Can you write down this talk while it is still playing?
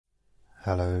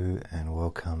Hello and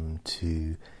welcome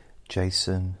to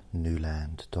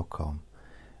jasonnewland.com.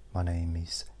 My name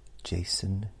is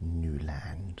Jason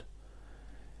Newland.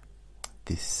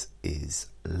 This is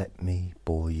Let Me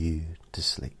Bore You to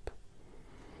Sleep.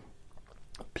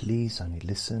 Please only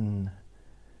listen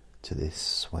to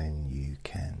this when you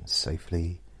can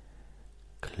safely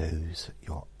close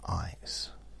your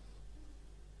eyes.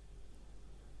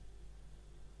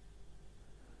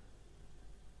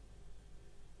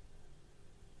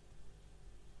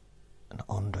 And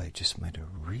Andre just made a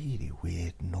really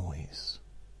weird noise.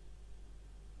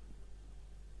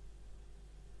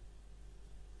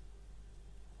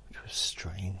 Which was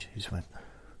strange. He just went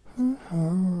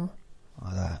like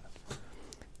that.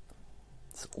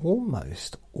 It's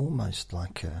almost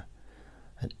like an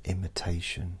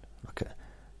imitation, like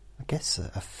I guess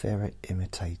a ferret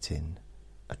imitating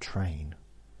a train.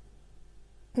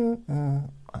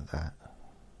 Like that.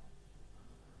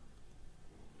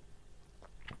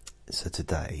 So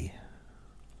today,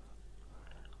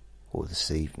 or this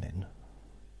evening,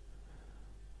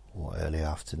 or early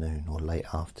afternoon, or late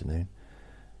afternoon,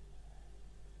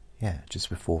 just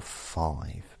before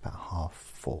 5, about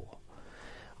 4:30,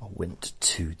 I went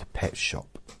to the pet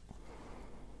shop.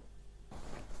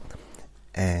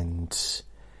 And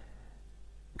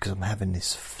because I'm having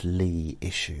this flea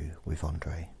issue with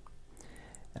Andre,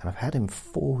 and I've had him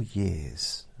 4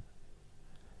 years,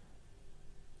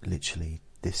 literally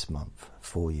this month,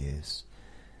 4 years,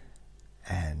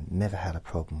 and never had a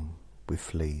problem with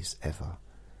fleas ever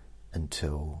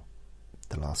until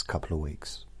the last couple of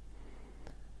weeks.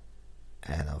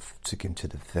 And I've took him to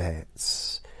the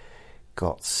vets,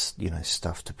 got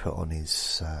stuff to put on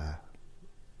his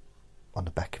on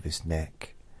the back of his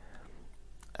neck,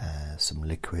 some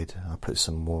liquid. I put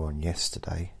some more on last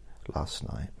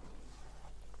night.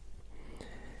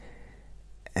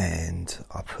 And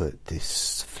I put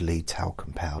this flea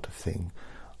talcum powder thing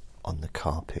on the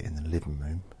carpet in the living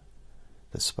room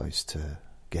that's supposed to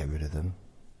get rid of them.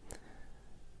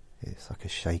 It's like a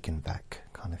shake and vac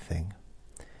kind of thing.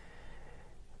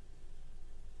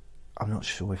 I'm not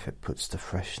sure if it puts the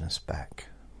freshness back.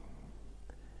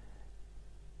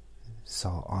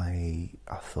 So I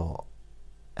thought,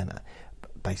 and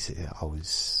basically I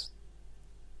was,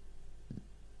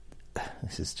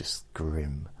 this is just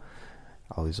grim.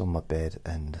 I was on my bed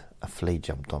and a flea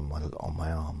jumped on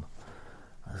my arm.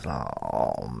 I was like,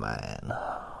 oh man,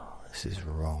 this is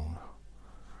wrong.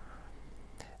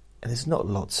 And there's not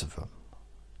lots of them.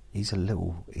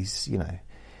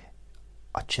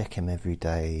 I check him every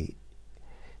day.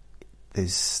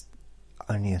 There's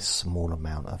only a small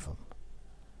amount of them.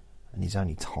 And he's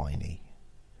only tiny.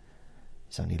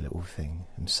 He's only a little thing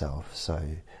himself.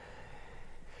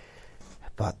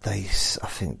 But I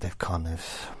think they've kind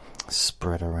of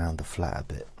spread around the flat a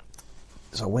bit.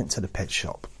 So I went to the pet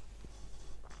shop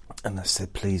and I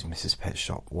said, please Mrs. Pet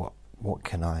Shop, what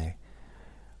can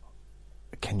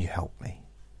you help me?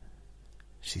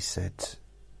 She said,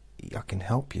 I can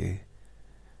help you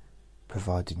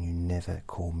providing you never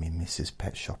call me Mrs.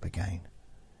 Pet Shop again.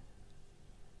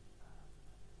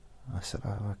 I said,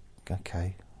 oh,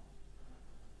 okay.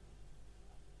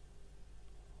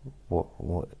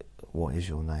 What is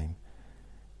your name?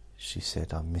 She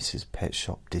said, I'm Mrs. Pet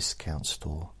Shop Discount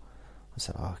Store. I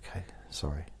said, oh, okay,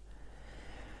 sorry.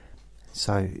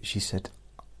 So she said,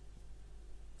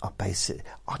 I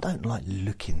don't like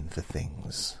looking for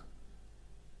things.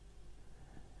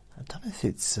 I don't know if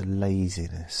it's a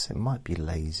laziness. It might be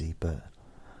lazy, but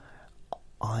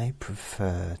I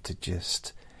prefer to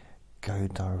just go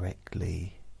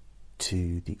directly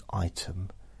to the item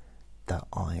that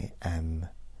I am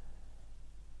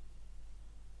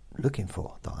looking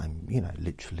for, that I'm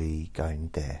literally going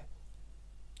there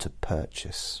to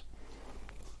purchase.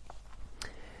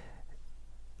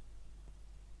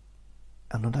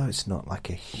 And although it's not like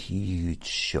a huge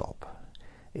shop,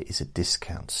 it is a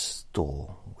discount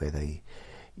store where you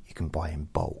can buy in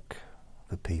bulk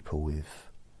for people with,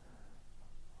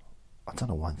 I don't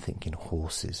know why I'm thinking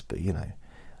horses, but I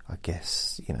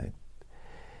guess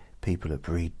people that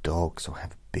breed dogs or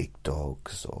have big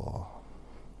dogs, or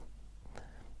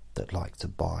that like to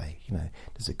buy,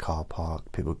 there's a car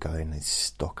park, people go in, they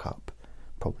stock up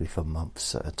probably for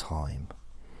months at a time.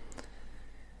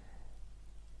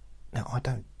 Now I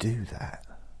don't do that,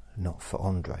 not for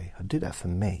Andre. I do that for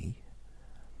me.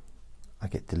 I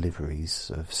get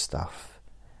deliveries of stuff,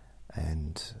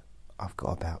 and I've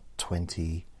got about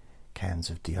 20 cans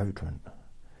of deodorant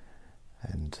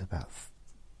and about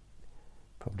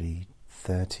probably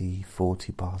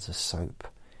 30-40 bars of soap.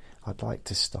 I'd like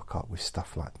to stock up with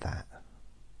stuff like that.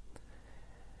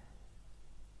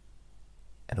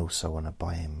 And also when I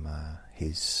buy him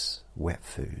his wet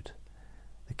food,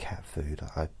 the cat food,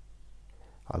 I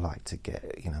like to get,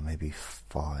 maybe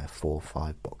 4 or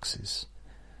 5 boxes,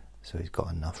 so he's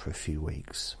got enough for a few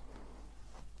weeks.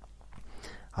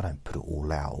 I don't put it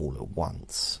all out all at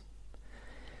once.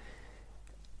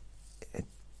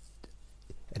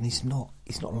 And he's not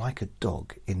like a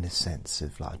dog in the sense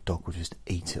of like a dog will just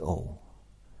eat it all.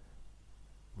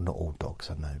 Not all dogs,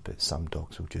 I know, but some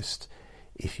dogs will just,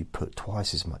 if you put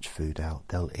twice as much food out,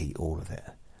 they'll eat all of it.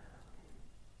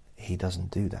 He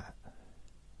doesn't do that.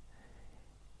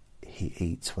 He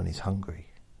eats when he's hungry,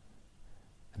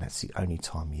 and that's the only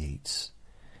time he eats.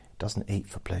 He doesn't eat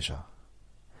for pleasure,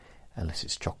 unless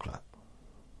it's chocolate,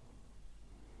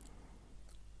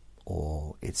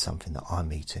 or it's something that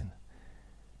I'm eating.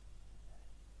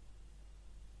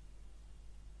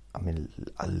 I mean,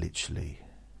 I literally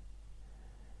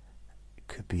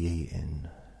could be eating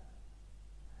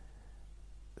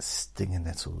stinging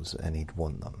nettles and he'd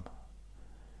want them.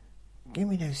 Give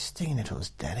me those stinging nettles,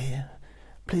 Daddy.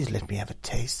 Please let me have a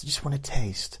taste. I just want a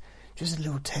taste. Just a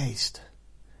little taste.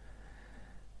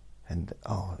 And,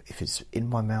 if it's in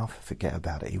my mouth, forget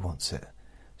about it. He wants it.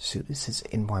 As soon as it's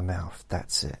in my mouth,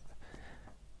 that's it.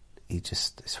 He's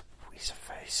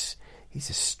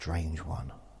a strange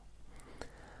one.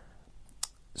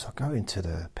 So I go into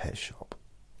the pet shop,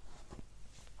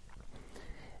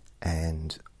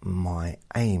 and my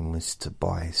aim was to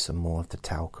buy some more of the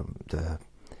talcum, the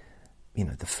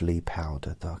flea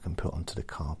powder that I can put onto the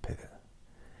carpet.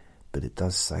 But it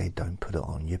does say don't put it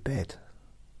on your bed.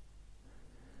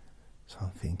 So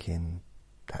I'm thinking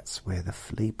that's where the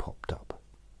flea popped up.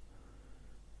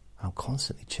 I'm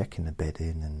constantly checking the bed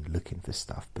in and looking for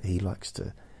stuff, but he loves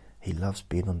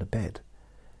being on the bed.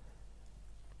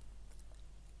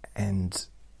 And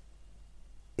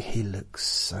he looks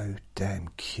so damn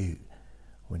cute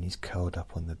when he's curled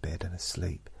up on the bed and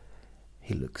asleep.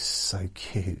 He looks so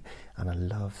cute, and I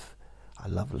love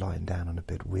lying down on the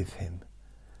bed with him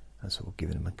and sort of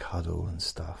giving him a cuddle and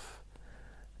stuff.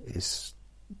 It's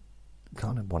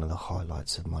kind of one of the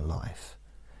highlights of my life.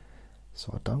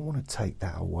 So I don't want to take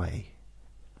that away.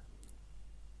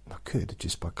 I could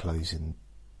just by closing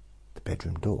the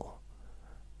bedroom door.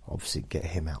 Obviously get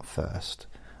him out first,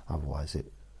 otherwise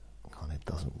it kind of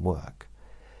doesn't work.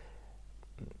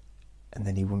 And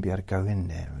then he wouldn't be able to go in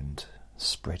there and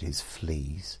spread his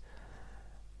fleas.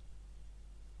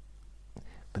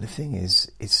 But the thing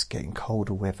is, it's getting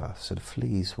colder weather, so the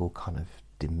fleas will kind of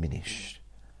diminish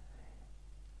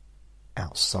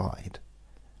outside.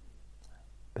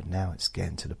 But now it's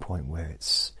getting to the point where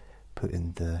it's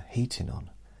putting the heating on,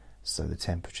 so the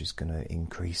temperature's going to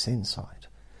increase inside.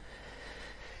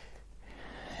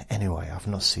 Anyway, I've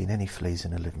not seen any fleas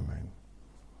in the living room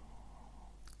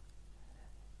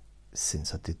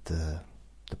since I did the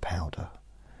powder.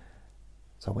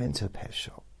 So I went into a pet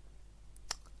shop,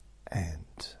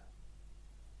 and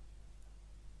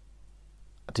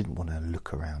I didn't want to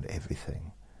look around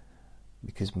everything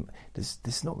because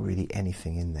there's not really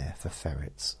anything in there for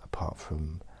ferrets apart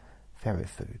from ferret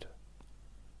food.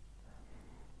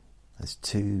 There's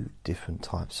 2 different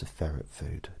types of ferret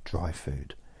food, dry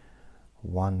food.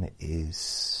 One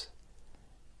is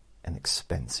an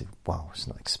expensive, well, it's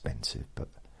not expensive, but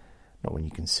not when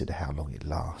you consider how long it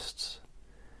lasts.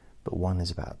 But one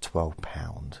is about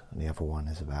 £12 and the other one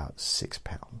is about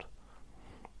 £6.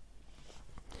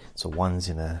 So one's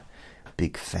in a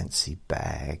big fancy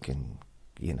bag, and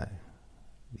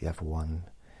the other one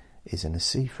is in a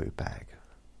see-through bag.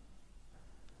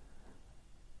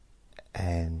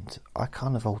 And I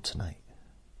kind of alternate,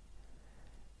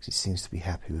 because he seems to be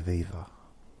happy with either.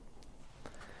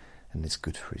 And it's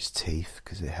good for his teeth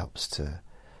because it helps to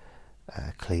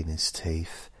clean his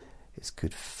teeth. It's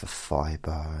good for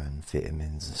fibre and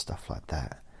vitamins and stuff like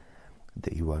that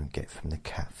you won't get from the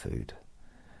cat food.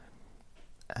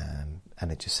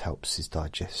 And it just helps his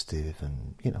digestive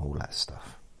and all that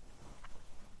stuff.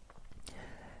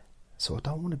 So I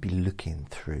don't want to be looking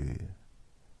through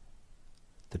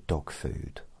the dog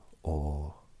food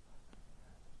or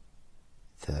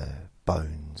the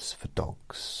bones for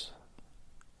dogs,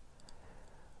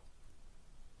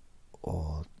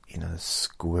 or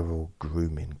squirrel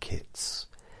grooming kits.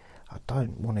 I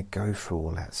don't want to go through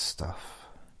all that stuff.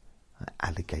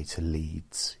 Alligator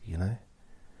leads,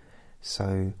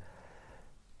 So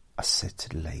I said to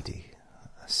the lady,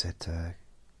 I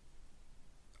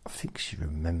think she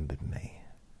remembered me.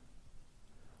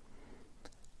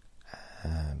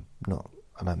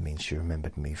 I don't mean she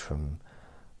remembered me from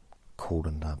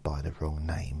calling her by the wrong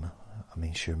name. I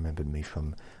mean she remembered me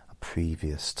from a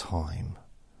previous time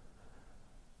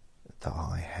that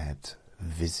I had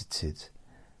visited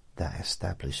that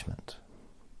establishment.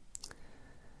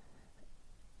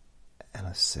 And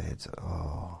I said,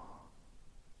 oh.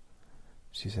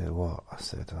 She said, what? I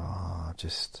said, oh,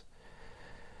 just...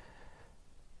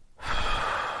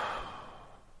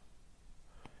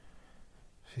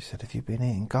 She said, have you been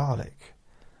eating garlic?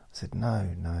 I said, no,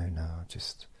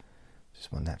 just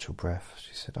my natural breath.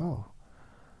 She said, oh,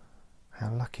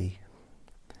 how lucky.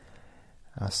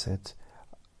 And I said,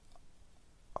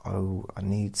 oh, I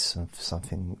need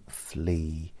something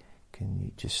flea. Can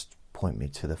you just point me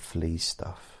to the flea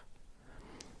stuff?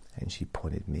 And she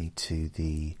pointed me to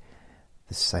the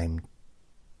same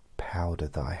powder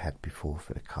that I had before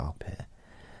for the carpet.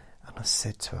 And I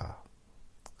said to her,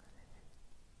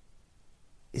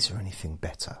 is there anything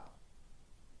better?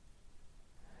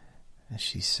 And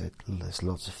she said, there's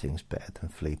lots of things better than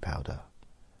flea powder.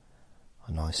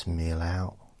 A nice meal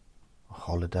out, a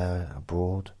holiday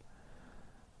abroad,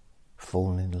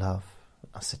 falling in love.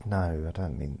 I said, no, I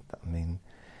don't mean that. I mean,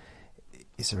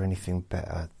 is there anything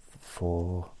better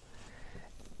for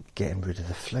getting rid of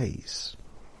the fleas?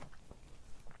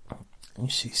 And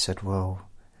she said, well,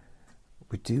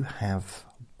 we do have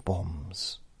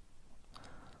bombs.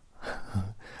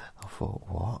 I thought,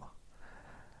 what?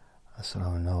 I said,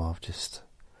 oh no, I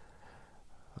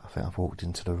think I've walked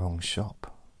into the wrong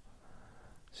shop.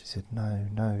 She said,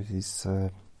 no, these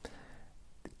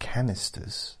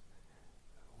canisters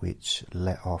which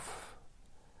let off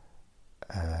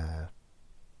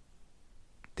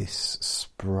this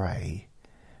spray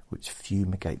which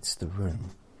fumigates the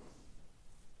room.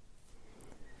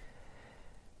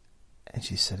 And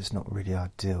she said, it's not really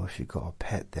ideal if you've got a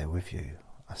pet there with you.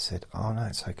 I said, oh no,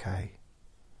 it's okay,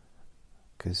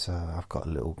 because I've got a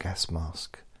little gas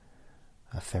mask,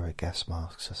 a ferret gas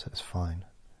mask. So I said, it's fine.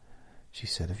 She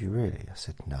said, have you really? I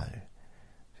said, no.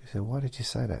 She said, why did you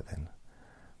say that then?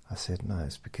 I said, no,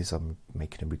 it's because I'm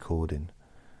making a recording.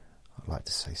 I like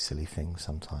to say silly things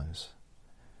sometimes.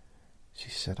 She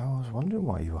said, oh, I was wondering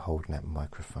why you were holding that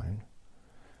microphone.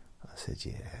 I said,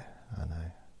 yeah, I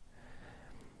know.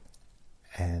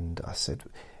 And I said,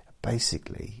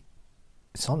 basically,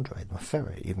 it's Andre, my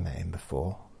ferret. You've met him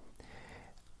before.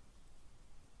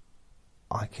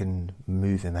 I can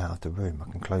move him out of the room.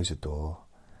 I can close the door,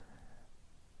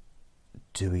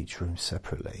 do each room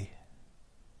separately,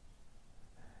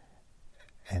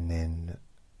 and then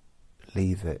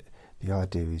leave it. The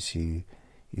idea is you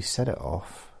set it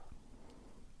off,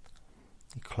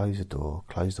 you close the door,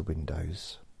 close the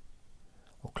windows,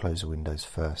 or close the windows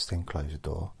first, then close the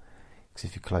door. Because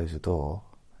if you close the door,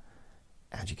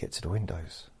 how do you get to the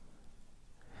windows?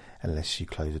 Unless you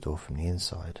close the door from the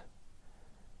inside.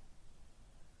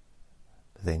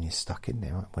 But then you're stuck in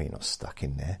there, right? Well, you're not stuck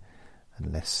in there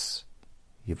unless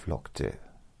you've locked it.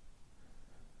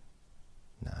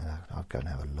 No, I'll go and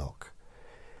have a lock.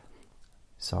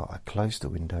 So I closed the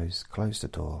windows, closed the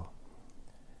door,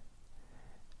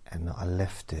 and I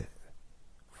left it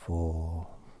for...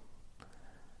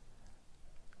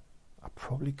 I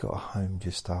probably got home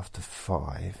just after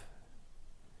 5,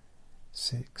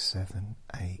 6, 7,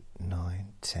 8,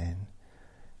 9, 10,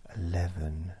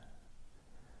 11,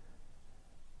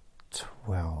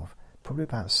 12, probably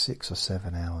about 6 or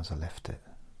 7 hours I left it.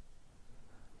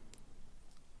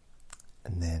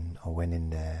 And then I went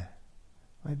in there,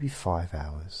 maybe 5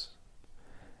 hours,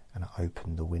 and I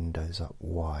opened the windows up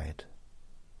wide.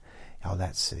 Oh,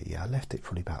 that's it, yeah, I left it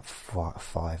probably about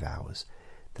 5 hours.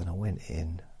 Then I went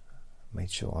in, made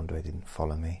sure Andre didn't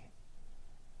follow me.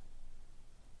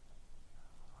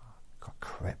 I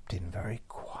crept in very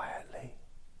quietly,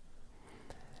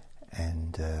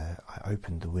 and I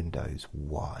opened the windows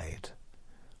wide,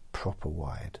 proper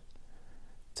wide,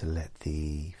 to let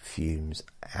the fumes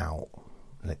out,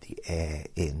 let the air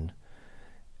in,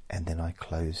 and then I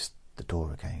closed the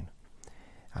door again,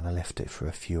 and I left it for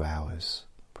a few hours,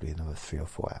 probably another 3 or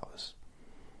 4 hours.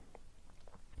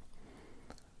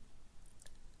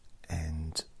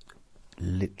 And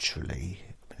literally,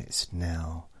 it's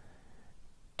now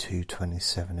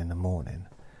 2:27 in the morning,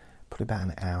 probably about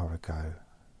an hour ago,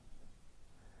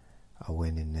 I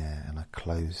went in there and I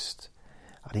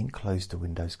didn't close the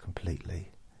windows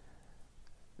completely.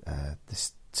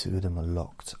 Two of them are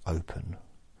locked open,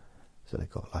 so they've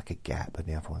got like a gap, and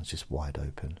the other one's just wide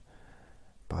open.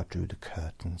 But I drew the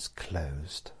curtains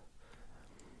closed,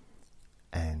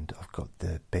 and I've got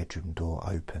the bedroom door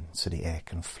open so the air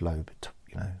can flow,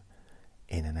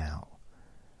 in and out,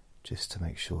 just to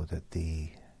make sure that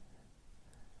the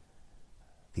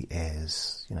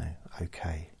air's,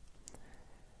 okay.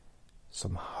 So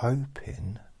I'm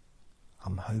hoping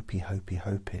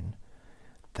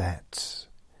that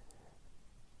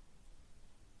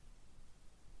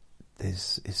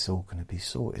it's all going to be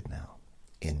sorted now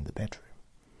in the bedroom.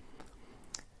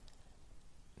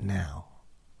 Now,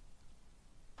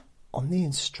 on the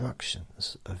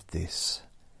instructions of this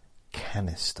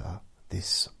canister,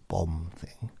 this bomb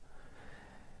thing,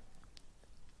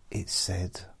 it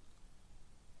said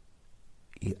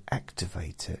you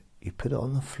activate it, you put it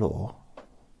on the floor,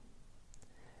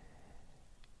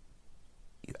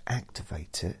 you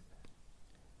activate it,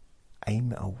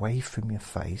 aim it away from your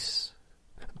face,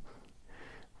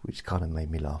 which kind of made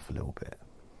me laugh a little bit,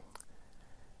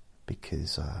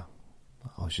 because I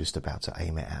was just about to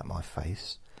aim it at my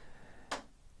face.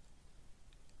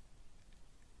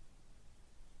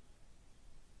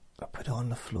 I put it on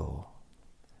the floor,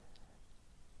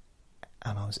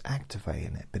 and I was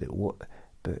activating it, but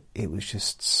it was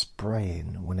just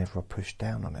spraying whenever I pushed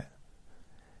down on it.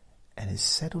 And it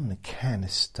said on the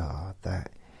canister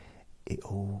that it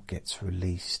all gets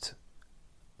released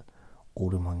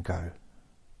all in one go.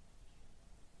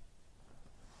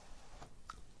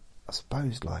 I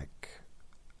suppose like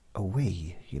a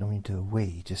wee, you know, when you do a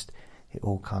wee, just it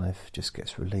all kind of just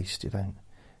gets released. You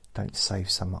don't save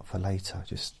some up for later,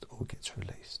 just all gets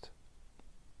released.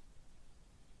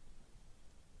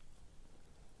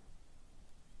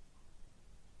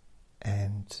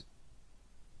 And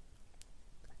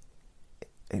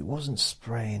it wasn't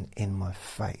spraying in my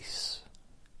face,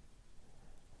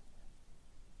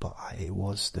 but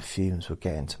the fumes were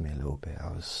getting to me a little bit.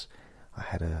 I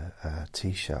had a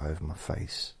t-shirt over my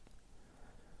face,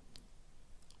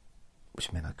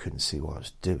 which meant I couldn't see what I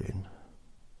was doing.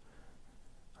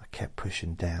 I kept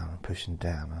pushing down and pushing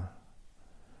down.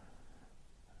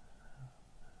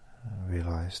 I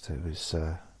realised it was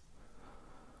I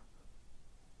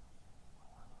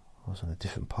was on a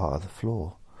different part of the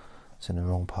floor. I was in the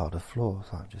wrong part of the floor,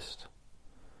 so I'm just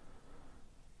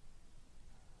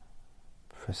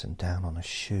pressing down on a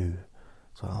shoe.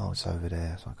 So, it's over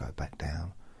there, so I go back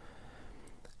down.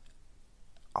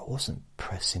 I wasn't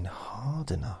pressing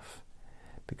hard enough,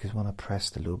 because when I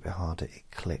pressed a little bit harder, it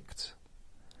clicked.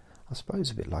 I suppose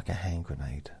a bit like a hand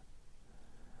grenade.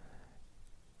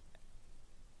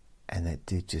 And it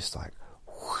did just like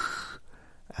whoosh,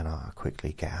 and I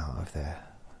quickly get out of there,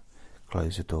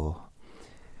 close the door,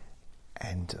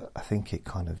 and I think it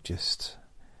kind of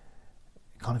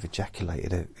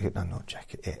ejaculated it. No, not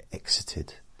ejaculated, it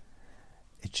exited.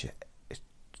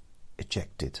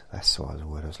 Ejected, that's the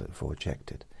word I was looking for,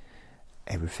 ejected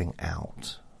everything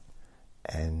out.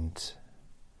 And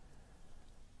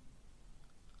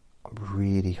I'm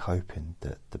really hoping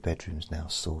that the bedroom's now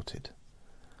sorted.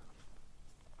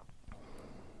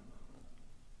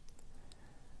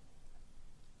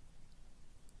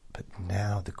 But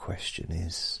now the question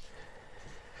is,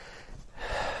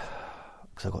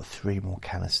 because I've got 3 more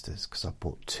canisters, because I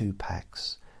bought 2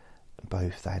 packs,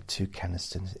 both, they had 2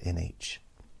 canisters in each.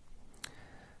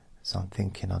 So I'm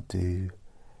thinking I'll do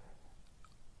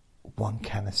 1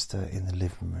 canister in the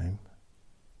living room,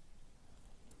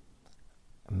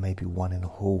 and maybe 1 in the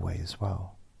hallway as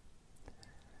well.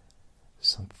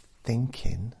 So I'm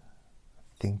thinking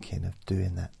of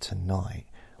doing that tonight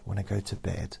when I go to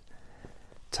bed.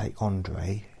 Take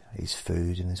Andre, his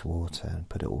food and his water, and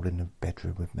put it all in the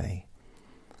bedroom with me.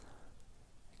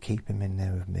 Keep him in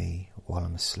there with me while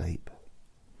I'm asleep.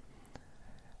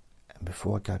 And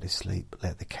before I go to sleep,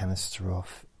 let the canister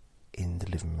off in the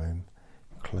living room,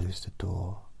 close the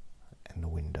door and the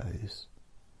windows,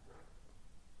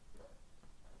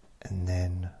 and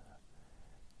then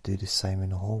do the same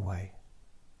in the hallway.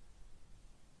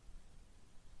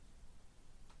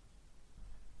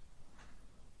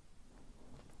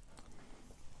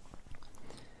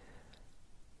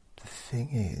 The thing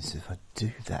is, if I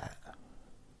do that,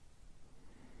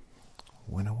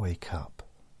 when I wake up,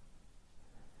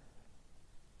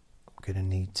 I'm going to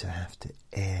need to have to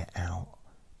air out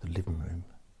the living room,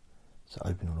 so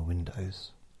open all the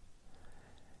windows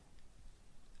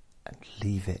and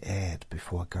leave it aired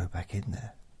before I go back in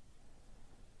there.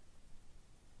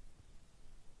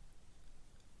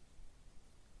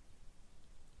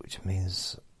 Which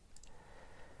means,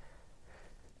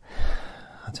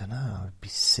 I don't know, I'd be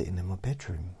sitting in my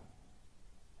bedroom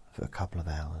for a couple of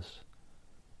hours,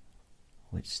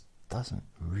 which doesn't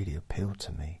really appeal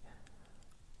to me.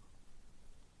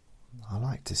 I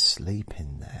like to sleep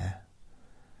in there,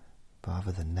 but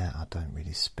other than that, I don't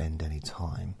really spend any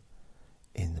time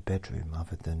in the bedroom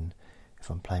other than if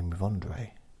I'm playing with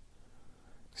Andre,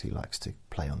 because he likes to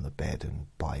play on the bed and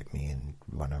bite me and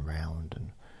run around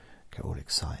and get all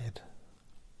excited.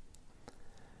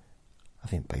 I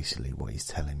think basically what he's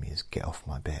telling me is, get off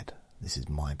my bed, this is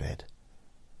my bed.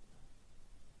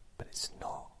 But it's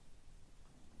not.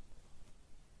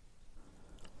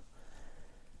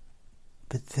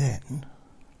 But then,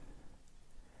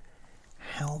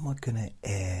 how am I going to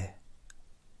air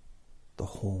the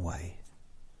hallway?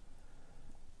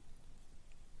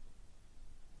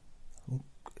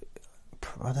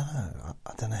 I don't know.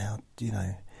 I don't know how,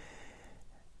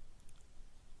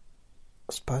 I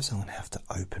suppose I'm going to have to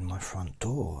open my front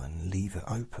door and leave it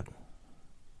open,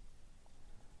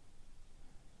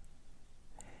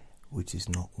 which is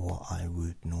not what I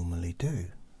would normally do.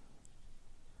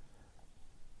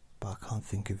 But I can't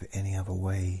think of any other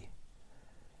way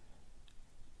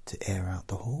to air out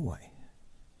the hallway.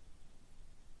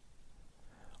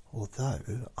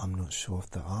 Although I'm not sure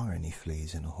if there are any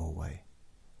fleas in the hallway.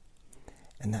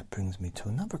 And that brings me to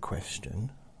another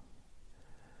question.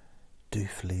 Do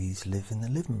fleas live in the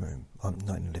living room?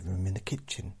 Not in the living room, in the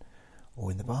kitchen or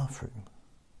in the bathroom?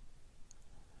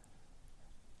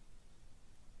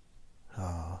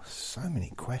 Oh, so many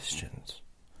questions.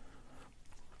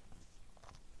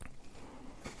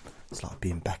 It's like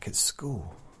being back at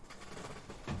school.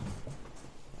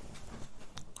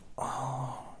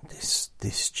 Oh,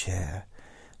 this chair,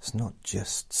 it's not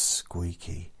just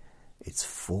squeaky, it's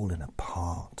falling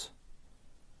apart.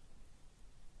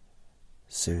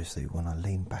 Seriously, when I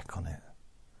lean back on it,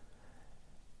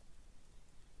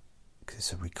 because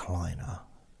it's a recliner,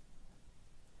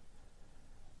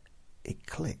 it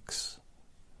clicks.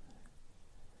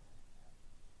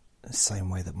 The same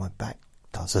way that my back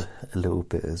does a little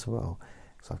bit as well.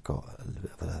 So I've got a little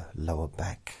bit of a lower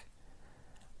back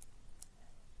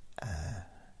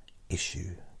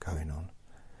issue going on.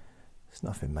 It's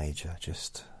nothing major,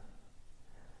 just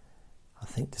I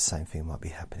think the same thing might be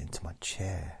happening to my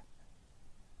chair.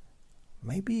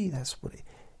 Maybe that's what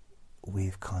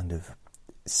we've kind of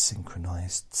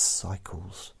synchronized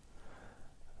cycles,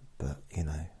 but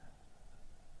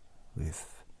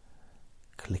with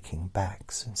clicking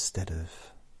backs instead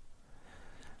of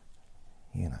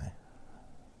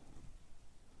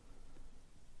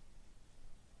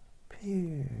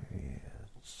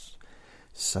periods.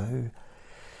 So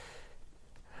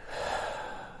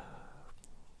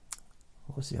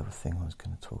what was the other thing I was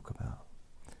going to talk about?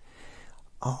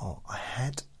 Oh, I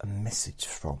had a message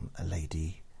from a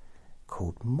lady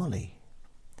called Molly.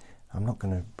 I'm not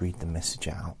going to read the message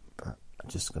out, but I'm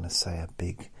just going to say a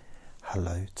big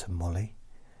hello to Molly.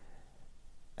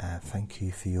 Thank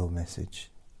you for your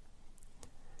message.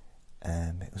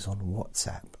 It was on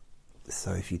WhatsApp.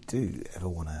 So if you do ever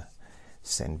want to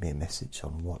send me a message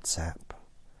on WhatsApp,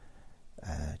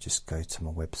 just go to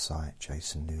my website,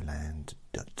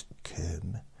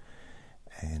 jasonnewland.com,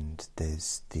 and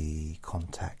there's the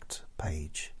contact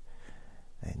page,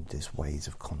 and there's ways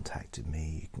of contacting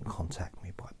me. You can contact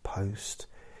me by post,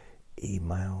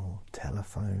 email,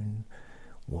 telephone,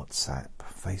 WhatsApp,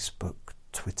 Facebook,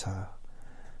 Twitter,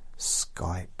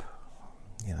 Skype.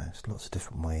 There's lots of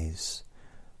different ways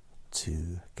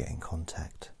to get in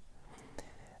contact.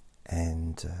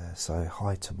 And so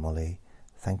hi to Molly,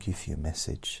 thank you for your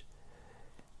message.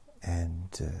 And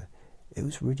it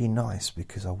was really nice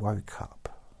because I woke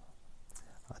up,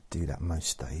 I do that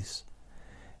most days,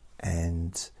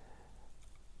 and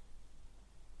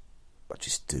I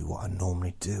just do what I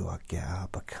normally do. I get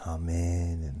up, I come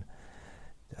in and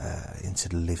into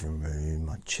the living room,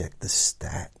 I check the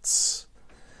stats.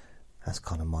 That's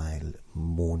kind of my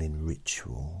morning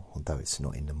ritual, although it's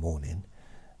not in the morning,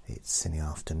 it's in the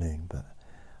afternoon. But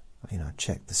I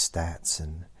check the stats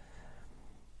and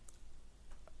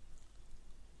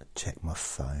check my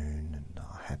phone, and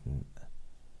I hadn't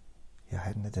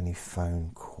had any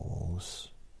phone calls.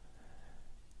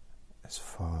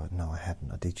 No, I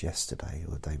hadn't. I did yesterday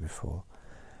or the day before.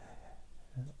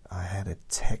 I had a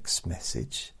text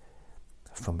message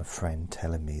from a friend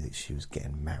telling me that she was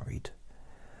getting married,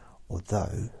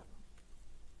 although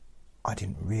I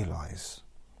didn't realise,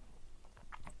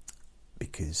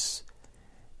 because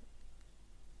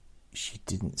she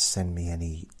didn't send me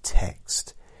any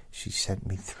text. She sent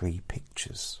me 3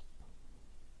 pictures.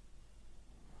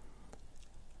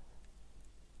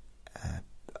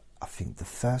 I think the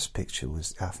first picture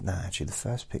was the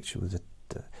first picture was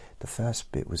the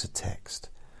first bit was a text.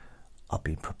 I've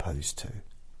been proposed to.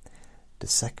 The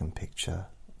second picture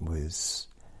was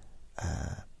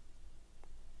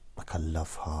like a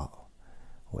love heart,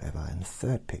 whatever, and the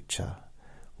third picture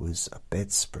was a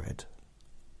bedspread,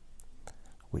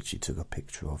 which she took a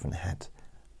picture of and had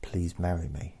 "Please marry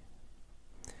me."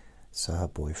 So her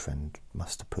boyfriend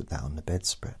must have put that on the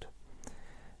bedspread,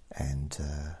 and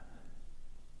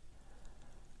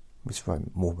it's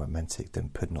more romantic than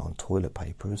putting it on toilet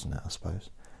paper, isn't it, I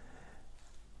suppose?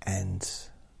 And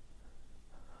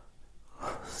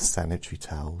sanitary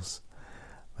towels,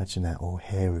 imagine that, or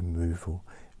hair removal,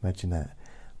 imagine that.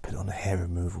 put on a hair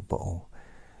removal bottle.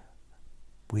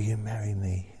 Will you marry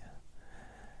me?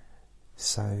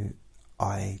 So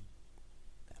the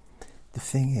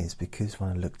thing is, because when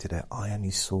I looked at it, I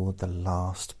only saw the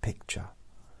last picture,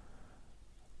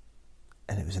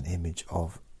 and it was an image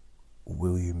of,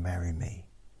 will you marry me?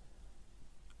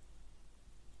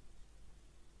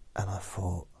 And I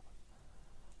thought,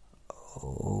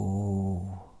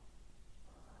 oh,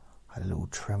 I had a little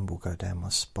tremble go down my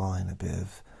spine, a bit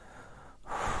of,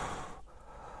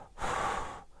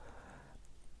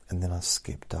 and then I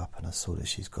skipped up and I saw that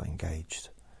she's got engaged.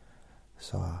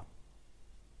 So I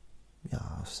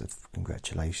said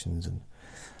congratulations, and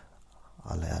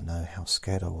I let her know how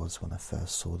scared I was when I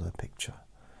first saw the picture.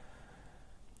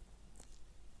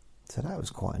 So that was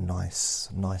quite a nice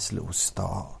little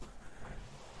start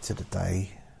to the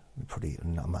day. Probably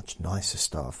not a much nicer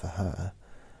start for her,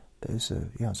 but it was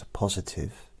a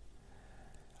positive.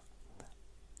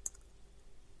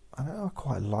 I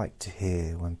quite like to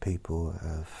hear when people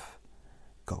have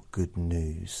got good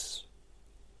news.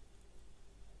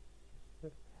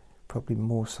 Probably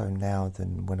more so now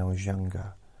than when I was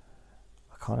younger.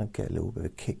 I kind of get a little bit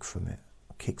of kick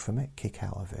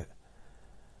out of it.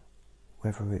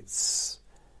 Whether it's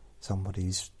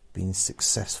somebody's been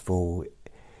successful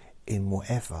in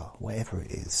whatever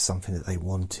it is, something that they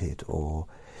wanted, or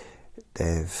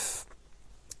they're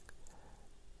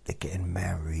getting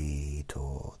married,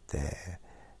 or they're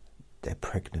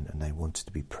pregnant and they wanted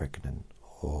to be pregnant,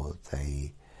 or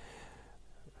they,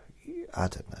 I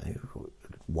don't know,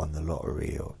 won the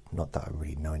lottery, or not that I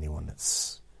really know anyone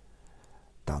that's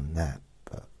done that,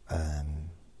 but I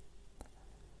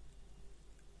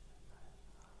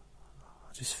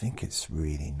just think it's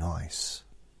really nice.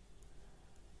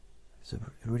 It's a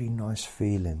really nice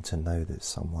feeling to know that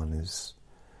someone is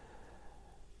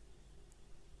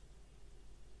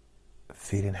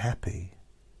feeling happy.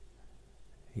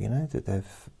 You know, that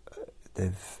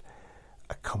they've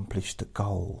accomplished a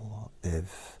goal.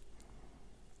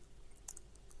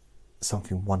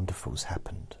 Something wonderful's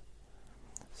happened.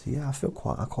 So yeah,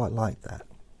 I quite like that.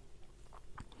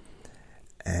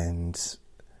 And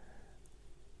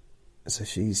so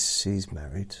she's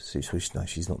married. No,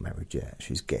 she's not married yet.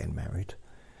 She's getting married.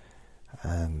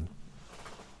 I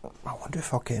wonder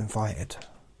if I'll get invited.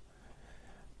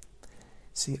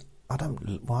 See,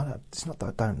 it's not that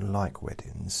I don't like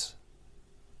weddings.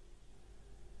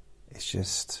 It's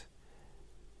just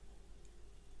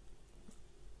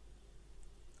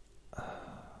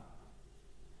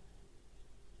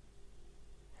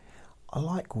I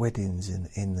like weddings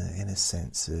in a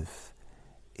sense of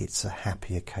it's a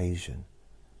happy occasion.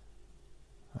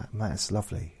 That's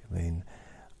lovely. I mean,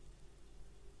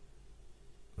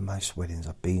 most weddings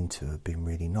I've been to have been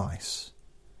really nice,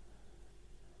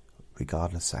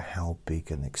 regardless of how big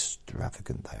and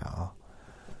extravagant they are,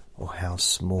 or how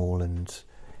small and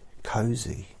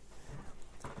cosy.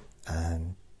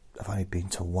 And I've only been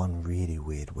to one really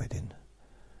weird wedding,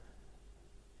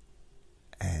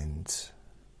 and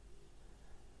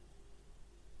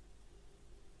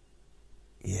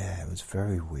yeah, it was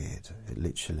very weird. It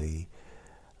literally,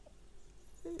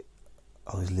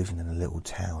 I was living in a little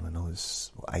town, and I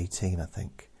was 18, I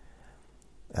think,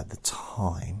 at the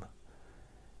time,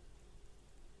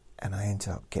 and I ended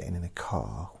up getting in a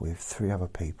car with 3 other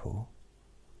people,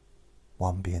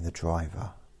 one being the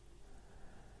driver,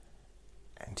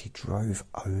 and he drove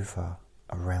over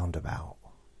a roundabout.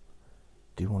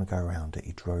 Didn't want to go around it,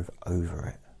 he drove over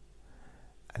it,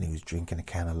 and he was drinking a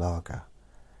can of lager.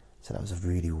 So that was a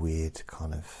really weird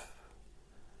kind of.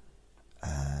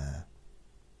 I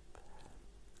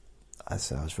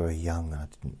was very young,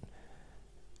 and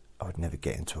I would never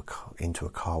get into a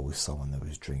car with someone that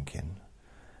was drinking.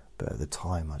 But at the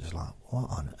time, I was like, "What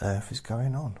on earth is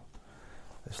going on?"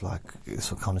 It's like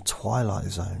it's a kind of Twilight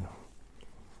Zone.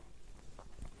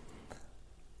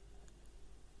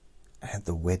 I had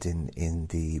the wedding in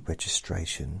the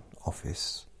registration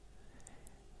office.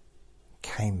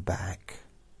 Came back.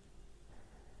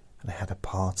 And they had a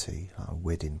party, like a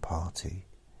wedding party,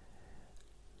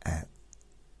 at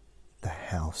the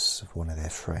house of one of their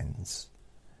friends.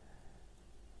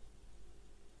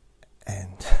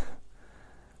 And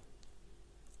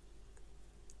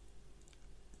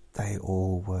they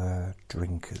all were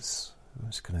drinkers.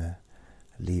 I'm just going to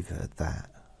leave it at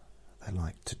that. They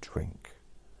like to drink,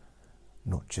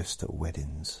 not just at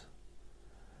weddings.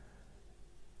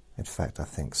 In fact, I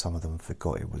think some of them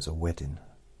forgot it was a wedding.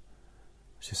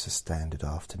 Just a standard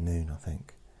afternoon, I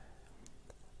think.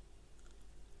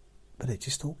 But it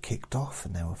just all kicked off,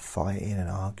 and they were fighting and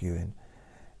arguing.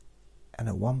 And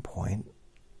at one point,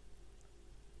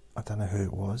 I don't know who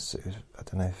it was. I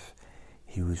don't know if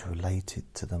he was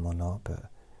related to them or not, but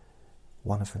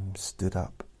one of them stood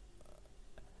up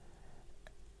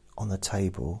on the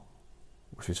table,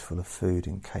 which was full of food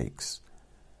and cakes,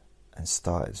 and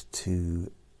started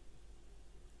to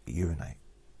urinate.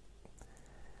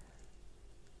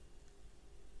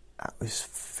 That was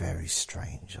very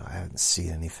strange. I haven't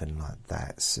seen anything like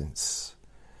that since,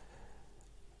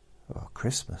 well,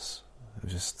 Christmas. I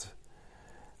was just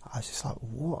like,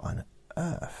 what on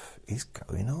earth is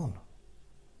going on?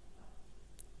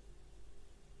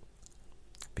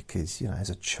 Because, you know, as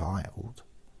a child,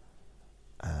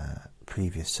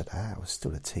 previous to that, I was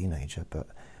still a teenager, but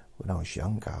when I was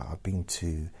younger, I'd been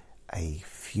to a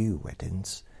few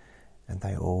weddings, and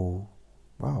they all,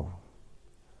 well,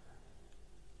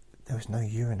 there was no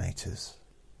urinators.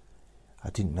 I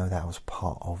didn't know that was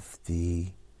part of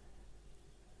the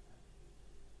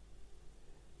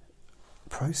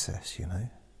process, you know.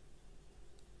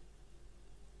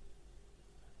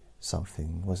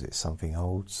 Something, was it something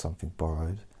old, something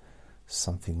borrowed,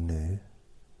 something new,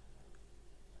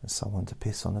 and someone to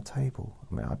piss on a table?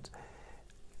 I mean, I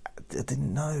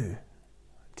didn't know.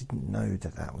 I didn't know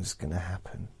that that was going to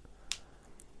happen.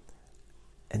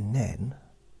 And then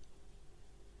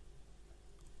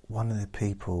one of the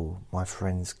people, my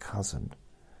friend's cousin,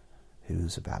 who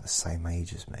was about the same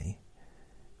age as me,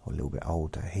 or a little bit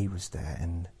older, he was there,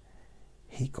 and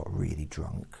he got really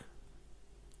drunk,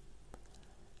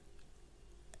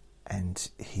 and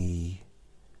he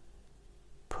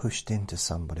pushed into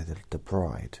somebody, the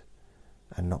bride,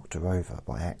 and knocked her over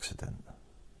by accident.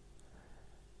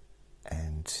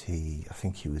 And I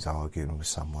think he was arguing with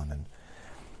someone, and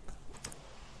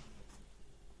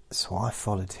so I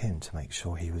followed him to make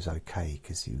sure he was okay,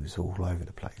 because he was all over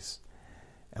the place.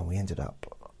 And we ended up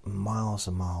miles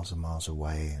and miles and miles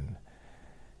away, and,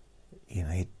 you know,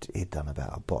 he'd done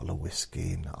about a bottle of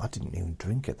whiskey, and I didn't even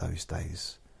drink it those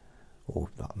days, or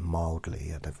like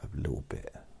mildly, I'd have a little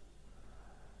bit.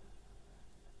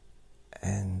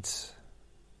 And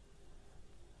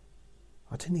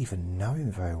I didn't even know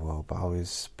him very well, but I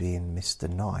was being Mr.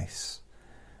 Nice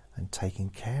and taking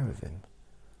care of him,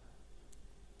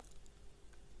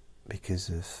 because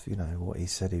of, you know, what he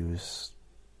said. He was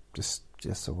just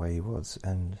the way he was,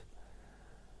 and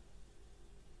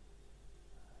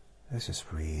it was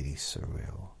just really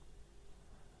surreal.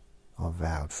 I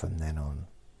vowed from then on,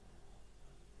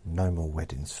 no more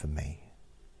weddings for me.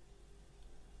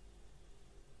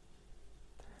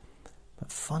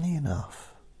 But funny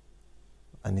enough,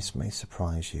 and this may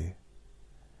surprise you,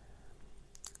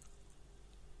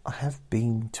 I have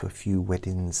been to a few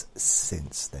weddings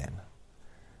since then,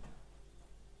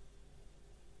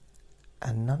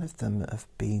 and none of them have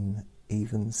been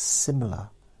even similar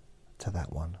to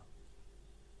that one.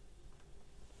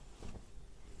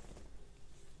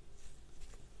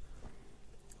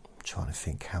 I'm trying to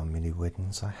think how many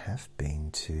weddings I have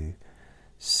been to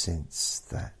since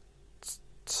that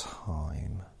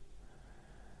time.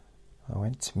 I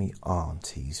went to my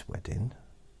auntie's wedding.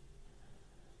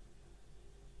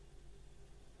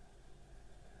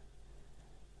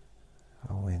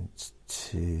 I went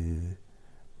to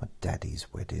my daddy's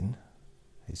wedding,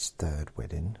 his third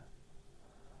wedding.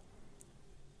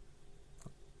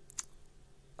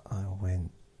 I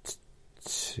went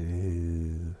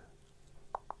to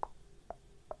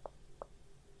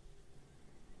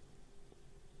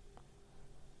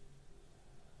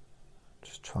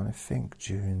trying to think,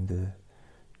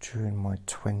 during my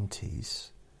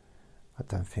 20s, I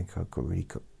don't think I really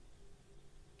got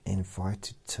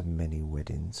invited to many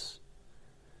weddings,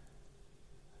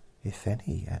 if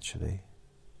any, actually.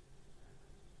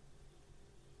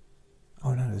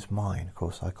 Oh no, it was mine. Of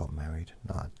course, I got married.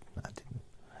 No, I didn't.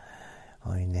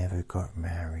 I never got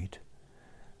married.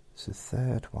 It's the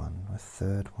third one. The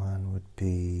third one would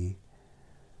be,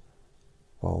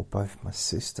 well, both my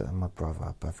sister and my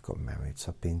brother both got married,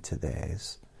 so I've been to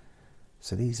theirs.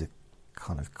 So these are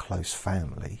kind of close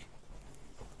family.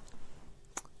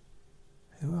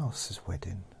 Who else's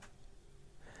wedding?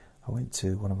 I went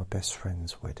to one of my best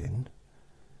friend's wedding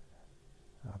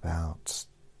about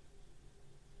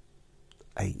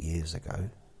 8 years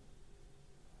ago.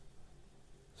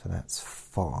 So that's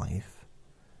 5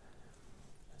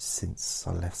 since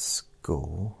I left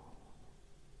school.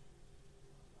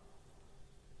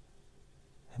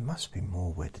 There must be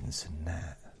more weddings than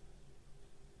that,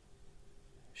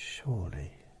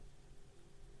 surely.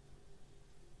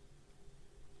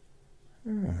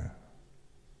 Other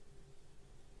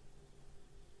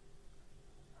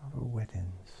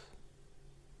weddings.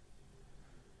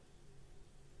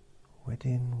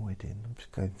 Wedding. I'm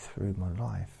just going through my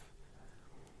life.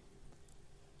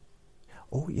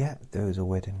 Oh yeah, there was a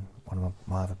wedding. One of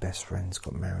my other best friends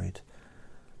got married,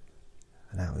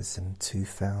 and that was in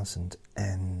 2000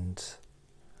 and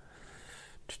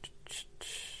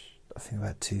I think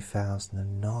about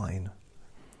 2009.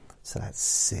 So that's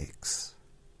 6.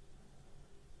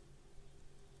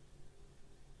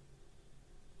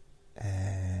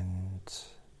 And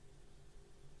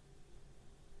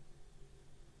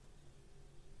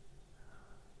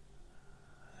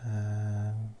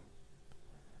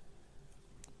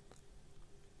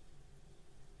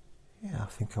yeah, I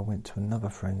think I went to another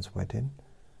friend's wedding,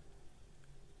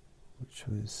 which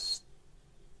was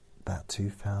about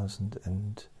 2000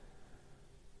 and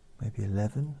maybe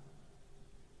 11.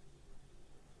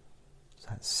 So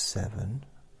that's 7.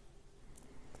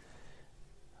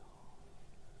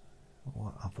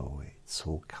 What other? It's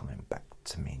all coming back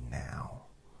to me now.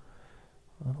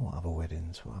 I don't know what other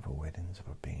weddings have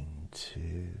I been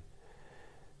to?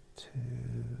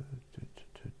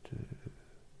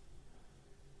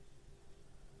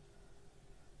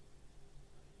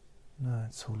 No,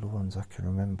 it's all the ones I can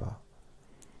remember.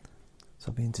 So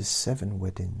I've been to 7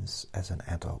 weddings as an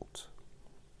adult.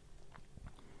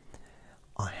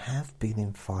 I have been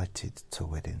invited to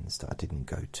weddings that I didn't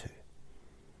go to,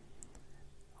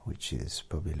 which is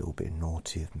probably a little bit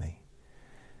naughty of me,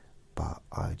 but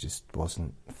I just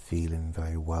wasn't feeling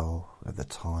very well at the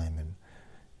time and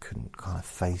couldn't kind of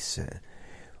face it,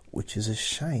 which is a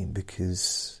shame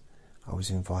because I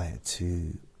was invited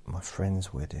to my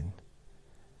friend's wedding,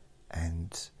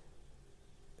 and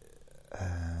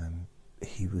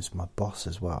he was my boss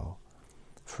as well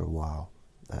for a while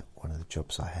at one of the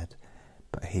jobs I had,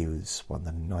 but he was one of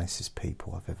the nicest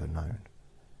people I've ever known.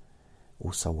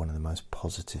 Also one of the most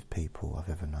positive people I've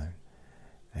ever known.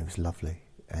 And it was lovely,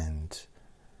 and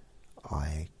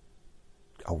I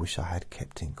wish I had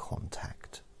kept in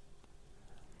contact.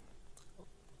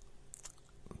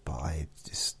 But I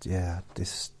just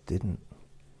didn't.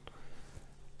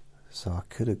 So I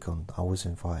could have gone, I was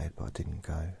invited, but I didn't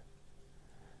go.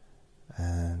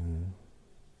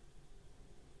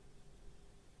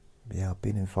 Yeah, I've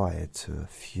been invited to a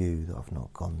few that I've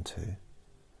not gone to.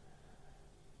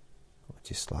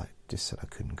 Just said I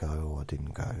couldn't go, or I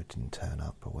didn't go, didn't turn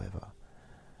up, or whatever.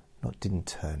 Not didn't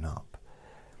turn up.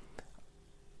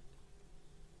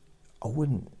 I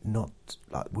wouldn't, not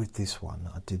like with this one,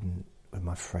 I didn't, with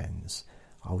my friends,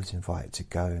 I was invited to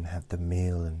go and have the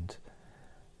meal, and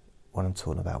when I'm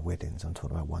talking about weddings, I'm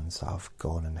talking about ones that I've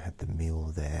gone and had the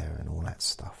meal there and all that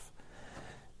stuff.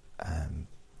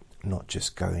 Not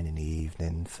just going in the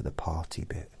evening for the party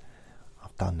bit.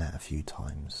 I've done that a few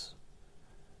times.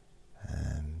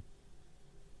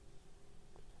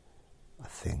 I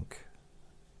think.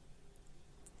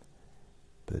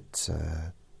 But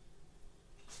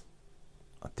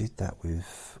I did that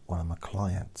with one of my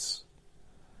clients.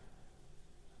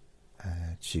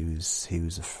 He was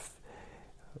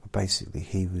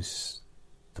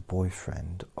the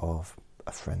boyfriend of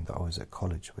a friend that I was at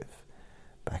college with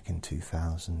back in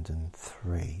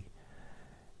 2003,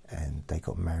 and they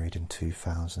got married in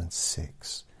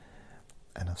 2006,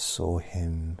 and I saw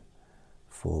him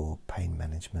for pain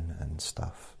management and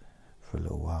stuff for a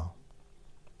little while.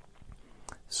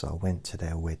 So I went to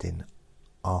their wedding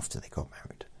after they got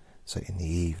married, so in the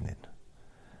evening,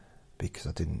 because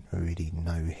I didn't really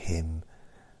know him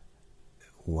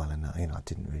well enough. I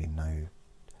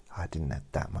didn't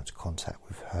have that much contact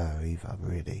with her either,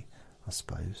 really, I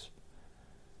suppose.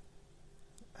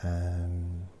 I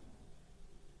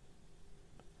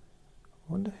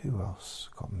wonder who else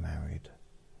got married.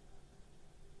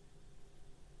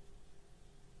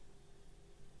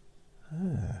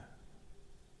 There's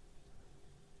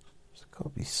got to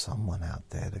be someone out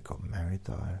there that got married,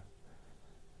 though.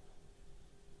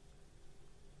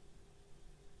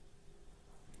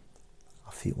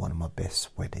 I think one of my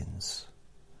best weddings,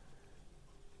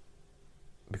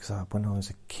 because when I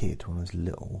was a kid, when I was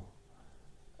little,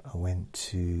 I went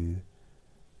to,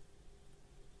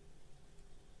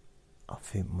 I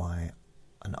think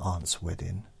an aunt's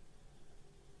wedding.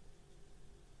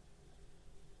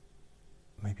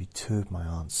 Maybe 2 of my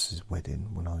aunts'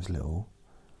 wedding when I was little,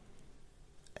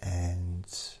 and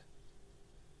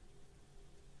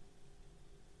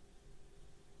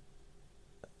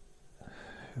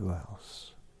who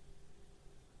else?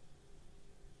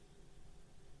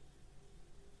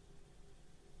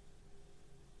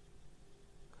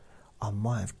 I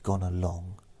might have gone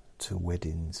along to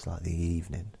weddings like the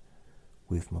evening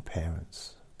with my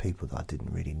parents, people that I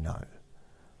didn't really know.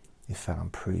 In fact,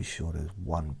 I'm pretty sure there's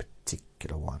one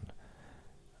particular one,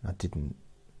 and I didn't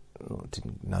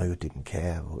know, didn't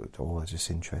care. All I was just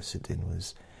interested in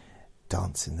was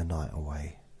dancing the night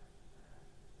away.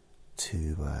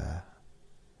 to,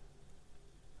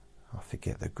 I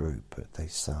forget the group, but they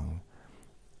sung,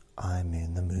 I'm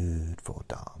in the mood for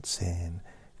dancing,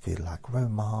 feel like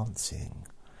romancing,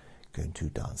 going to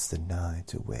dance the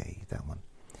night away, that one.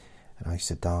 And I used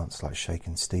to dance like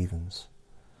Shakin' Stevens.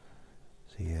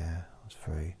 So yeah, I was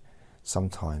very,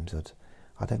 sometimes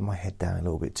I'd have my head down a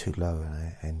little bit too low and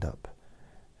I end up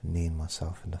kneeing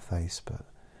myself in the face.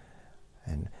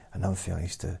 And another thing, I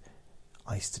used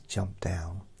to jump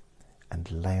down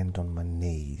and land on my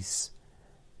knees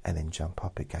and then jump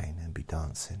up again and be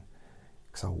dancing,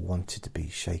 because I wanted to be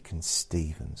Shakin'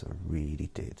 Stevens. I really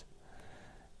did.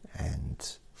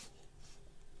 And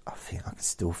I think I can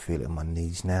still feel it in my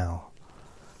knees now,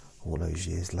 all those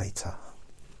years later,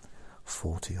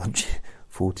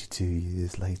 42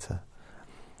 years later.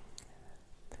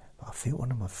 But I think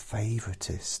one of my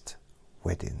favouriteest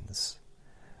weddings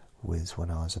was when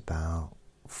I was about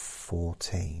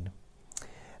 14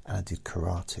 and I did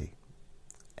karate,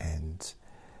 and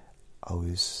I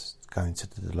was going to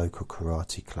the local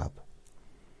karate club,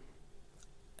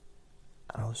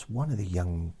 and I was one of the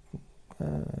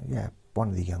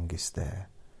youngest there,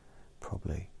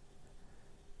 probably,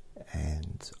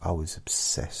 and I was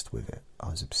obsessed with it. I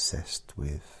was obsessed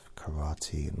with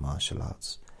karate and martial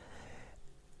arts,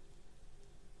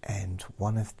 and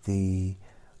one of the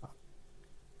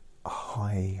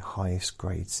highest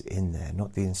grades in there,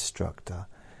 not the instructor,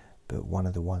 but one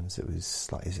of the ones that was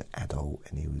like, he's an adult,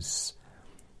 and he was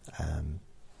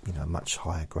much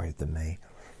higher grade than me.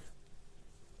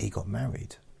 He got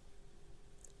married,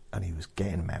 and he was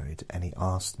getting married, and he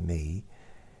asked me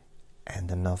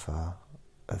and another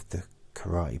of the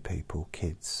karate people,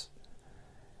 kids,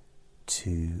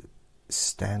 to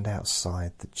stand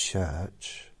outside the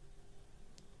church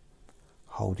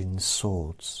holding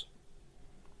swords.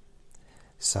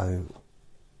 So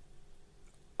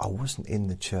I wasn't in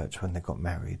the church when they got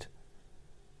married,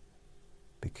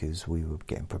 because we were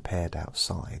getting prepared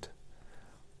outside.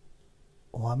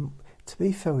 Or to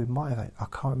be fair, we might have, I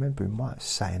can't remember, we might have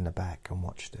sat in the back and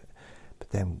watched it. But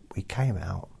then we came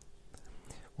out,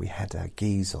 we had our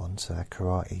gis on, so our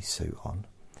karate suit on,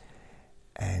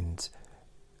 and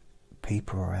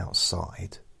people are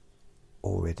outside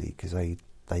already, because they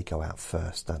go out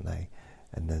first, don't they?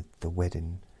 And the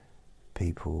wedding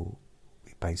people,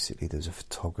 basically there's a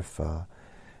photographer,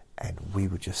 and we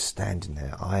were just standing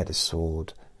there. I had a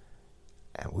sword,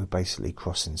 and we were basically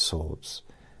crossing swords.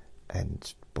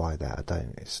 And by that,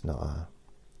 it's not a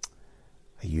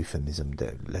euphemism.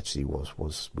 That literally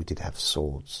was we did have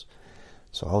swords.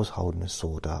 So I was holding a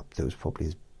sword up that was probably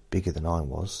as bigger than I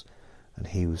was, and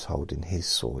he was holding his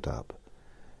sword up,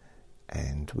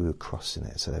 and we were crossing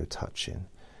it, so they were touching.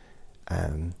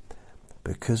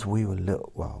 Because we were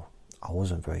little, well, I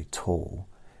wasn't very tall,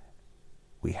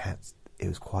 it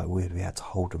was quite weird. We had to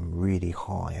hold them really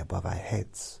high above our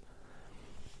heads,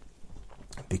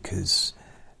 because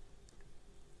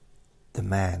the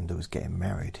man that was getting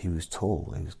married, he was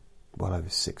tall. He was well over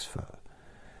 6 foot,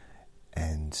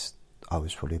 and I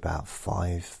was probably about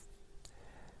 5.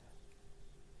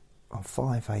 I'm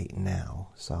 5'8" now,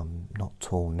 so I'm not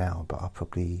tall now, but I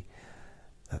probably,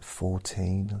 at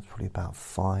 14, I was probably about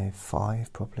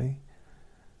 5'5", probably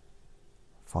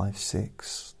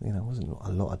 5'6". It wasn't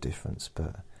a lot of difference,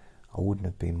 but I wouldn't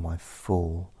have been my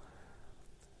full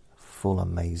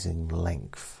amazing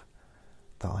length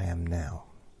that I am now.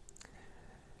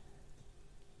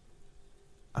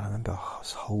 And I remember I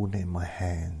was holding it in my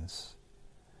hands,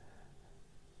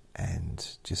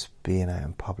 and just being out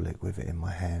in public with it in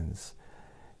my hands,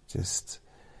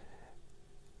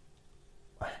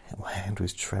 my hand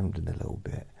was trembling a little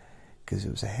bit, because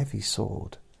it was a heavy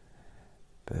sword,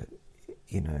 but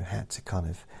had to kind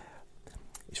of,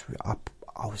 I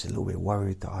was a little bit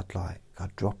worried that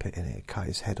I'd drop it and it'd cut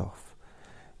his head off,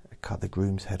 cut the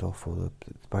groom's head off, or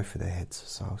both of their heads.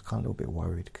 So I was kind of a little bit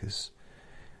worried, because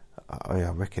I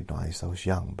recognised I was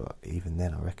young, but even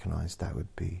then I recognised that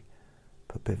would put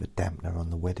a bit of a dampener on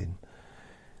the wedding.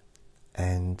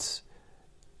 And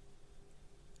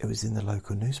it was in the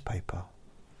local newspaper,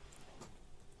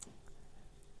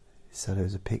 so there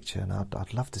was a picture, and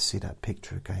I'd love to see that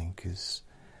picture again, because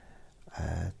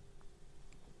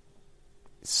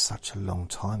it's such a long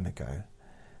time ago,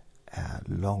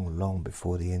 long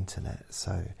before the internet,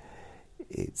 so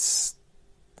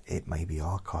it may be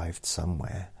archived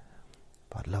somewhere,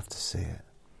 but I'd love to see it.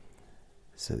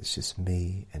 So it's just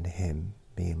me and him,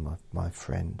 me and my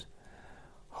friend,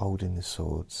 holding the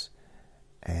swords,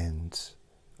 and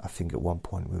I think at one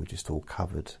point we were just all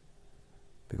covered.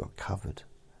 We got covered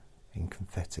in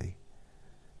confetti,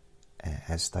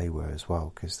 as they were as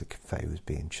well, because the confetti was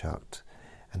being chucked,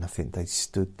 and I think they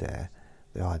stood there.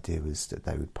 The idea was that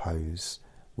they would pose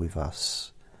with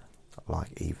us,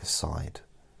 like either side,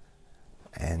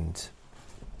 and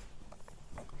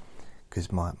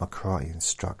because my karate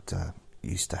instructor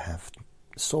used to have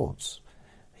swords.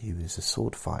 He was a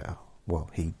sword fighter. Well,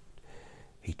 he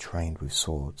trained with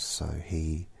swords, so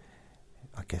I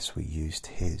guess we used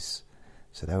his.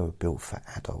 So they were built for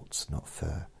adults, not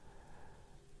for...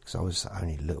 Because I was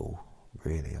only little,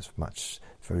 really. I was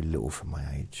very little for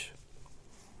my age.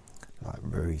 Like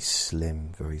very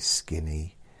slim, very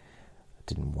skinny. I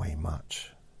didn't weigh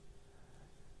much.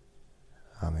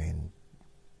 I mean,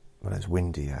 when it was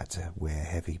windy, I had to wear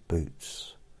heavy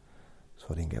boots so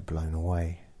I didn't get blown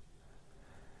away.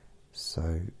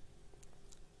 So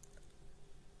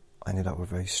I ended up with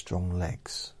very strong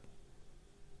legs.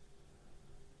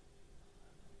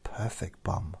 Perfect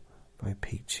bum, very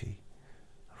peachy.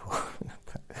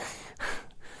 That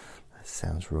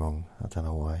sounds wrong, I don't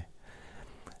know why.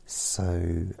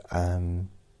 So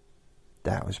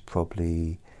that was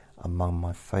probably among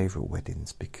my favourite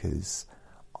weddings because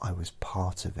I was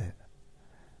part of it.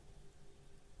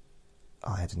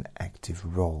 I had an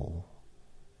active role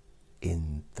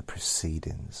in the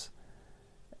proceedings,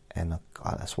 and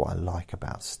that's what I like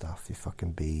about stuff, if I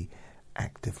can be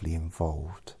actively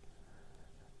involved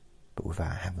but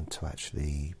without having to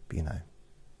actually,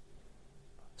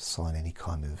 sign any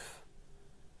kind of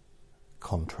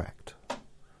contract.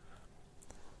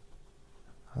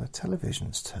 The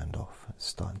television's turned off. It's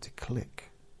starting to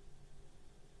click.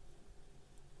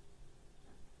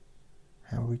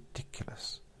 How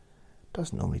ridiculous. It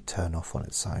doesn't normally turn off on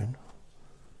its own.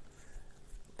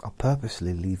 I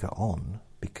purposely leave it on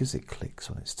because it clicks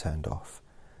when it's turned off.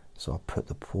 So I put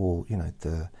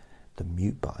the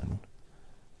mute button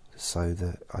so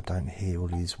that I don't hear all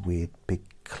these weird big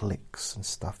clicks and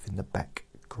stuff in the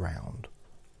background.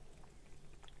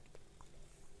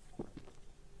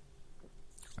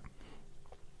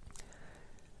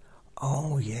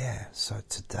 Oh yeah, so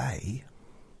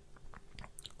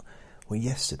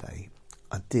yesterday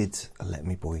I did a Let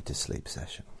Me Bore You to Sleep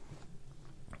session,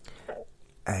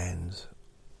 and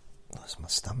that's my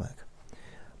stomach.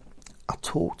 I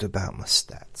talked about my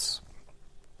stats,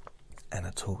 and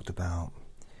I talked about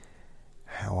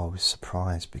how I was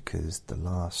surprised because the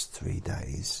last 3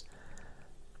 days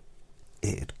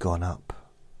it had gone up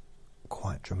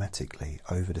quite dramatically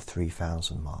over the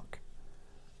 3,000 mark,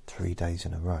 3 days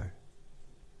in a row.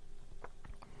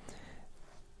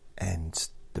 And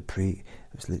it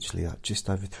was literally like just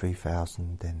over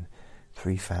 3,000, then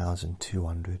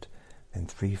 3,200, then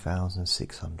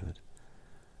 3,600.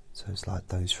 So it's like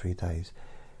those 3 days.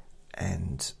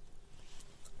 And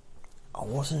I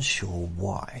wasn't sure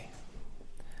why.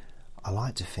 I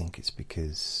like to think it's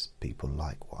because people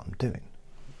like what I'm doing.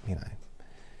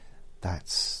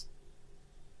 That's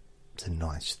a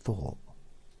nice thought.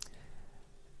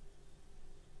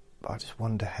 But I just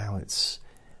wonder how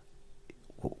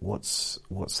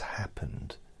what's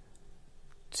happened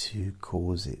to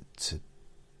cause it to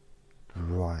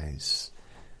rise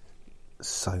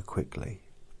so quickly.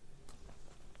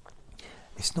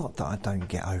 It's not that I don't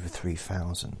get over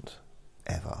 3,000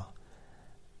 ever,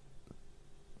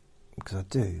 because I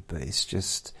do, but it's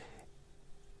just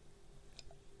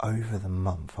over the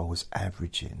month I was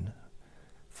averaging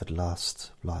for the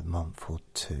last month or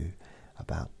two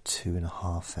about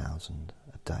 2,500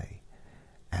 a day,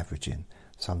 averaging.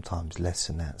 Sometimes less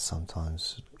than that,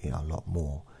 sometimes a lot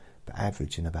more, but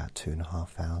averaging about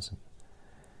 2,500.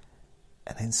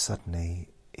 And then suddenly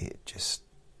it just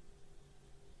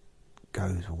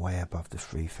goes way above the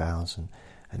 3,000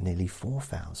 and nearly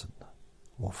 4,000,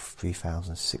 or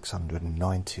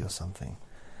 3,690 or something.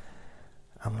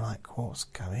 I'm like, what's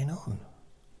going on?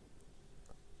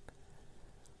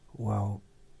 Well,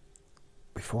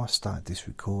 before I started this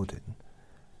recording,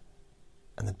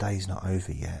 and the day's not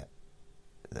over yet,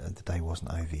 the day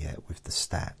wasn't over yet with the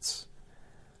stats,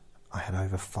 I had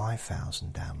over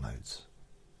 5,000 downloads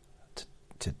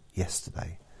to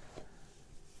yesterday.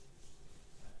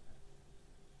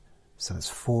 So that's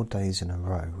 4 days in a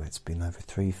row where it's been over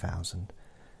 3,000,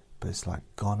 but it's like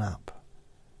gone up.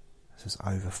 So it's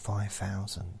over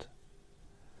 5,000.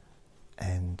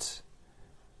 And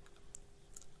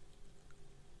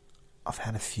I've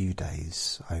had a few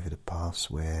days over the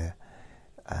past where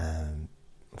I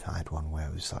had one where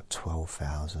it was like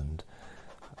 12,000,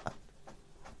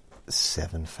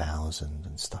 7,000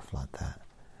 and stuff like that.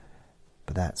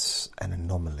 But that's an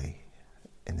anomaly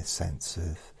in the sense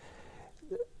of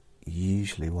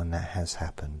usually when that has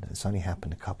happened, it's only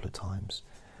happened a couple of times,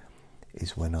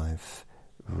 is when I've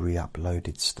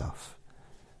re-uploaded stuff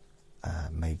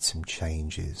made some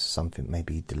changes, something,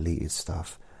 maybe deleted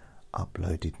stuff,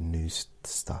 uploaded new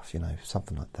stuff,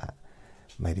 something like that.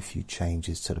 Made a few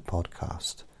changes to the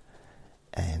podcast,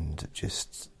 and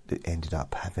just it ended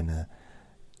up having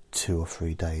 2 or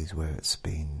 3 days where it's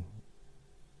been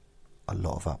a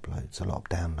lot of uploads, a lot of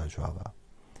downloads rather.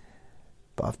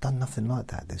 But I've done nothing like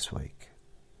that this week.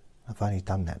 I've only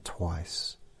done that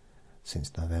twice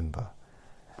since November,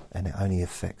 and it only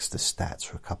affects the stats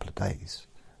for a couple of days.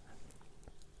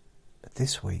 But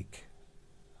this week,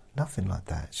 nothing like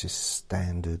that. It's just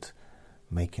standard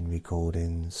making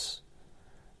recordings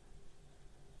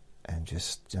and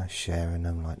just sharing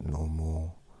them like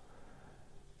normal.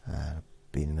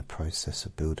 Been in the process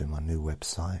of building my new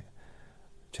website,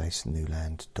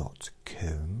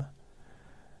 jasonnewland.com.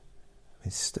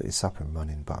 It's up and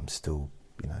running, but I'm still,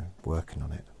 working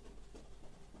on it.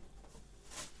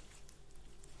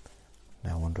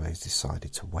 Now Andre's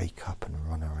decided to wake up and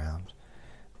run around,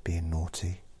 being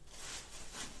naughty.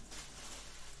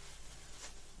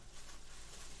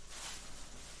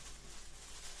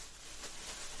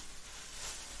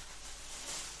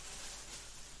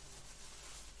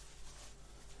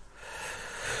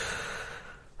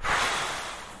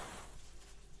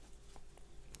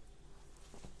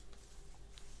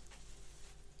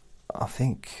 I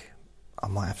think I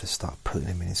might have to start putting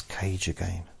him in his cage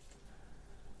again,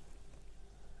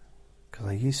 because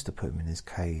I used to put him in his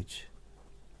cage,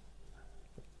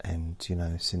 and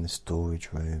it's in the storage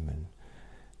room, and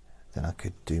then I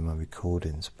could do my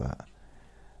recordings. But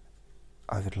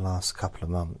over the last couple of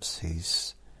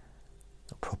months,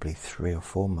 probably 3 or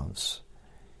 4 months,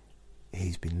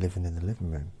 he's been living in the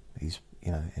living room. He's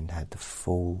and had the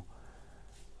full,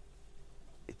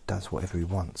 it does whatever he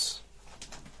wants.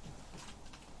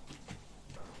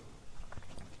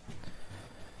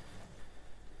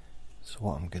 So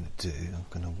what I'm going to do, I'm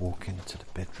going to walk into the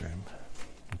bedroom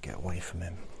and get away from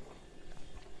him.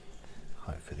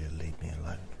 Hopefully he'll leave me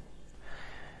alone.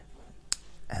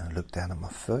 And I look down at my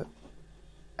foot,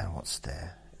 and what's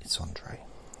there? It's Andre.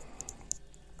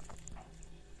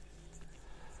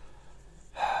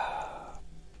 I'll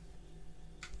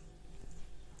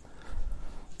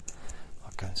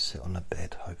go and sit on the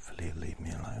bed, hopefully he'll leave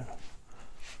me alone.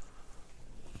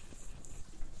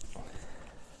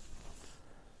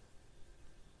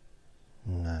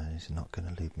 No, he's not going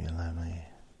to leave me alone, are you?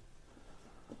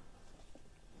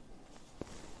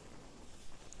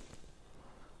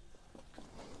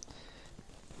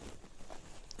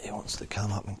 He wants to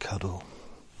come up and cuddle.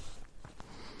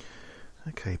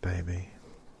 Okay, baby,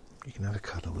 you can have a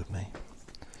cuddle with me.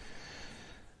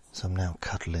 So I'm now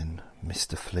cuddling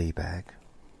Mr. Fleabag,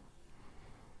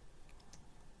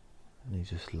 and he's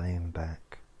just laying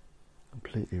back,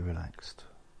 completely relaxed.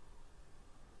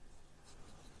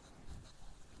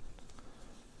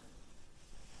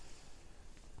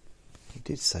 He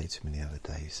did say to me the other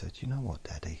day, he said, "You know what,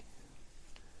 Daddy?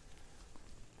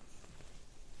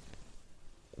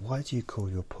 Why do you call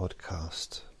your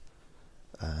podcast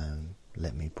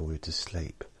Let Me Bore You to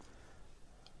Sleep?"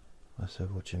 I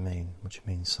said, "What do you mean? What do you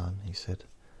mean, son?" He said,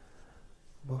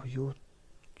 "Well, you're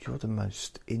the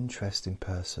most interesting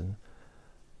person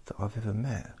that I've ever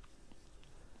met."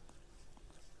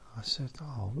 I said,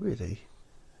 "Oh, really?"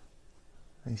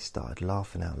 And he started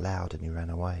laughing out loud and he ran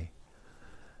away.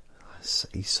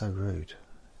 He's so rude.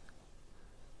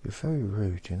 You're very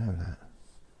rude, you know that.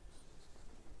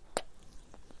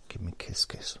 Give me a kiss,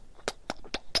 kiss.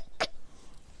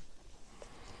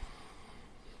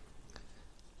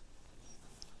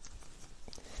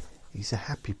 He's a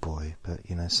happy boy, but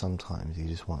sometimes he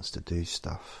just wants to do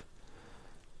stuff.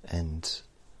 And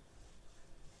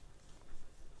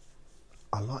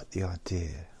I like the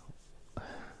idea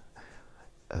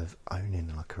of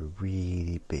owning like a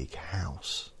really big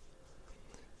house.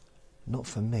 Not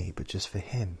for me, but just for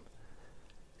him.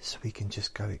 So we can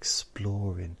just go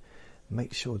exploring.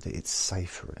 Make sure that it's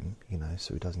safe for him,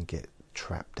 so he doesn't get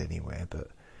trapped anywhere, but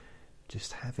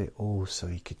just have it all so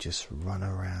he could just run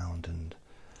around, and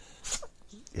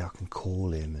I can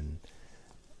call him, and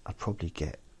I'd probably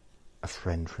get a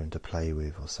friend for him to play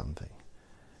with or something.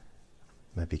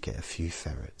 Maybe get a few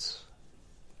ferrets,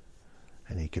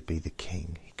 and he could be the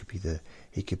king. He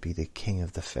could be the king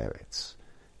of the ferrets,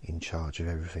 in charge of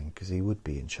everything, because he would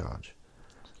be in charge.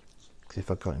 Because if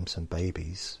I got him some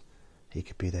babies, he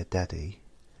could be their daddy,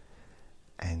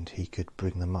 and he could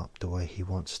bring them up the way he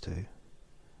wants to,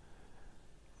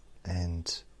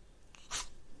 and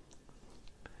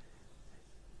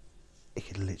he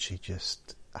could literally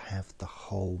just have the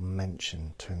whole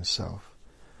mansion to himself.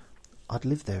 I'd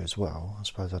live there as well. I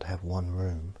suppose I'd have one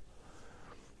room,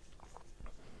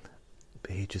 but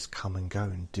but he'd just come and go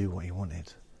and do what he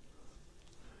wanted.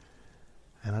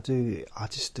 And I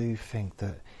just do think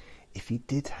that if he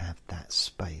did have that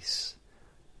space,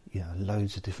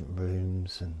 loads of different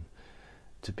rooms, and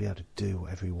to be able to do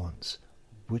whatever he wants,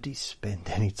 would he spend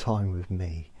any time with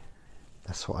me?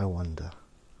 That's what I wonder.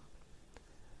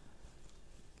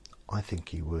 I think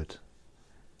he would.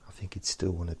 I think he'd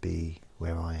still want to be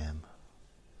where I am.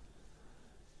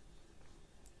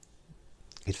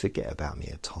 He'd forget about me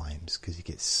at times because he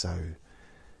gets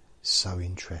so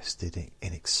interested in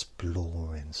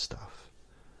exploring stuff.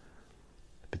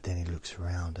 But then he looks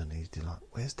around and he's like,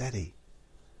 where's Daddy?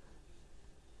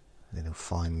 And then he'll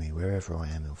find me. Wherever I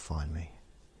am, he'll find me.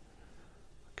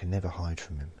 I can never hide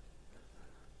from him.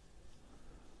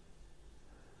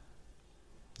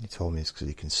 He told me it's because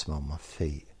he can smell my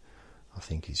feet. I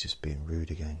think he's just being rude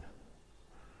again.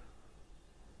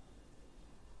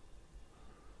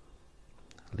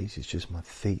 At least it's just my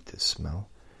feet that smell.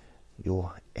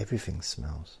 Everything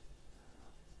smells.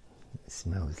 It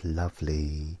smells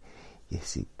lovely.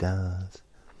 Yes, it does.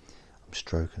 I'm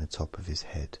stroking the top of his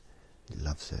head. He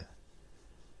loves it.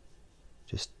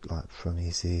 Just like from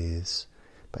his ears,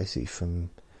 basically from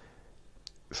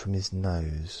his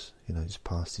nose, just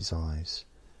past his eyes,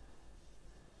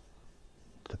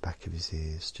 the back of his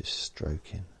ears, just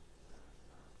stroking.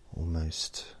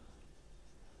 Almost.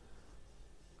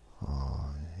 Oh,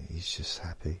 he's just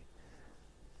happy.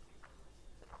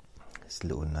 His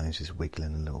little nose is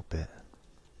wiggling a little bit.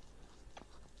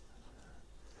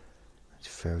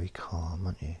 It's very calm,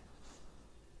 aren't you?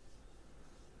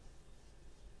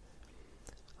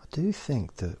 I do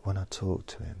think that when I talk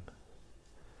to him,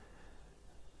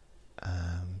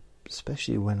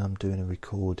 especially when I'm doing a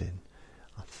recording,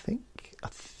 I think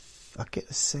I get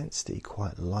the sense that he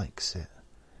quite likes it,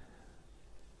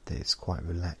 that it's quite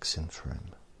relaxing for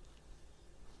him,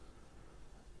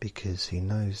 because he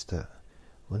knows that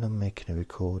when I'm making a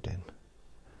recording,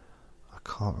 I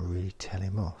can't really tell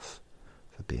him off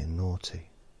for being naughty.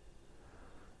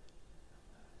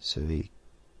 So I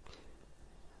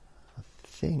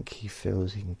think he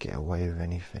feels he can get away with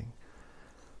anything,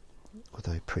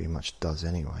 although he pretty much does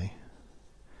anyway.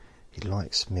 He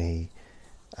likes me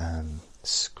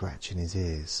scratching his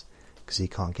ears, because he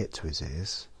can't get to his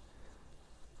ears.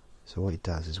 So what he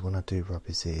does is, when I do rub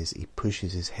his ears, he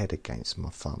pushes his head against my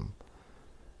thumb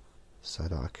so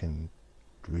that I can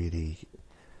really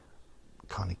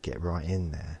kind of get right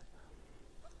in there.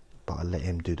 But I let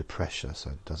him do the pressure so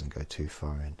it doesn't go too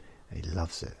far in, and he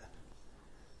loves it.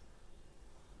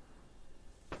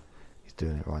 He's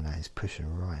doing it right now. He's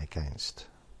pushing right against.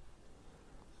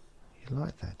 You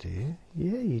like that, do you?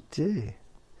 Yeah, you do.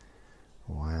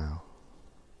 Wow.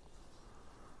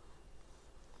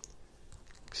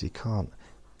 Because he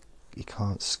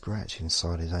can't scratch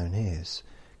inside his own ears.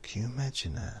 Can you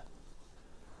imagine that?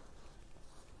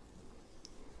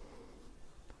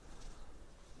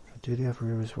 Should I do the other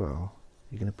ear as well?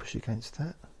 You're going to push against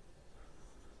that?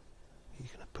 You're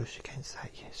going to push against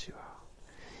that? Yes, you are.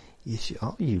 Yes, you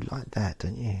are. You like that,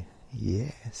 don't you?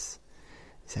 Yes.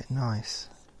 Is that nice?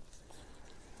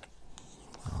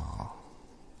 Oh.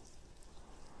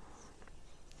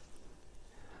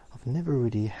 I've never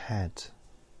really had...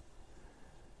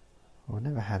 I've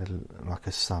never had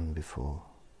a son before.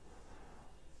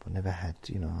 I've never had,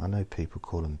 I know people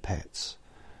call them pets.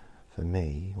 For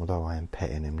me, although I am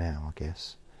petting him now, I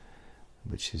guess,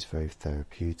 which is very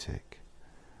therapeutic.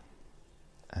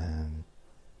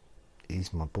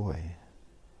 He's my boy.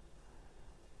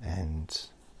 And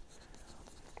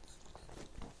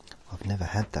I've never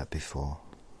had that before.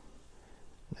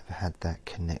 Never had that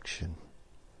connection.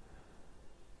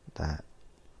 That,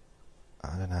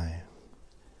 I don't know,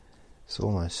 it's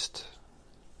almost,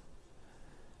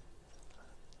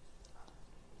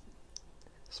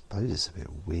 I suppose it's a bit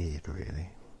weird, really.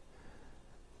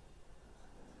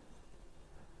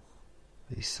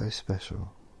 But he's so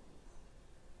special.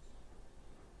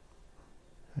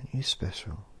 Aren't you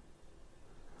special?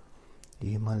 Are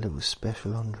you my little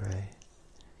special Andre?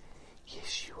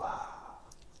 Yes, you are.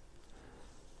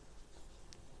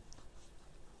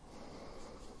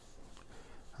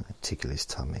 I'm going to tickle his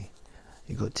tummy.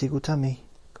 You got a tickle tummy?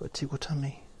 Got a tickle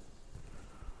tummy?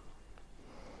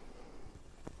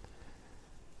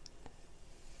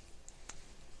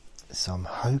 So I'm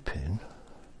hoping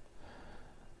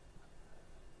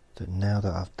that now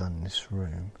that I've done this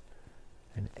room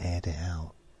and aired it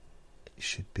out, it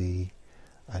should be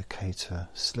okay to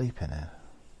sleep in it.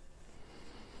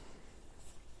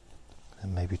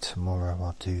 And maybe tomorrow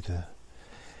I'll do the...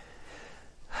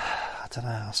 I don't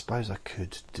know, I suppose I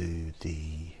could do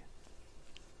the...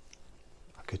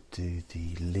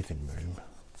 living room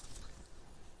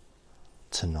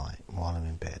tonight while I'm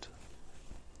in bed,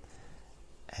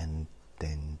 and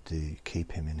then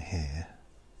keep him in here.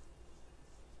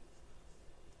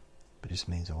 But this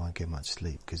means I won't get much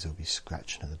sleep because he'll be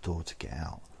scratching at the door to get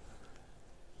out.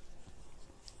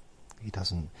 He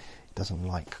doesn't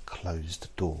like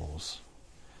closed doors.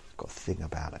 He's got a thing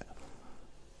about it.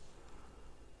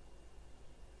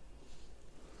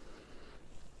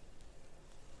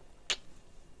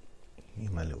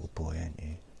 You're my little boy, aren't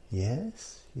you?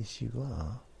 Yes, yes you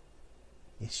are.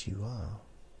 Yes you are.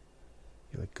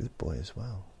 You're a good boy as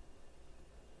well.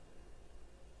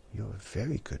 You're a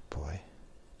very good boy.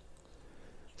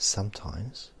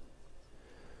 Sometimes.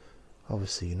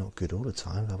 Obviously you're not good all the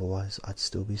time, otherwise I'd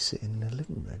still be sitting in the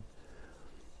living room.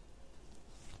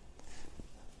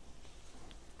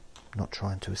 Not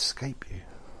trying to escape you.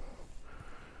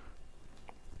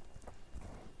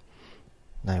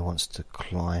 Now he wants to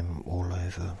climb all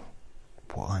over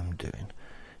what I'm doing.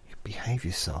 You behave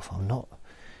yourself, I'm not.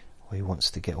 Or he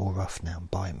wants to get all rough now and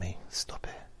bite me. Stop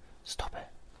it. Stop it.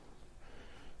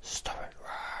 Stop it.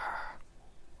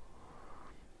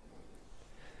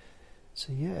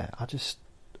 So yeah, I just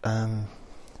I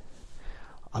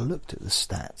looked at the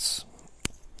stats,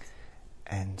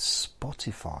 and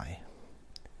Spotify,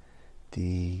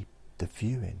 the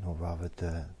viewing, or rather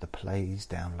the plays,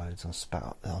 downloads on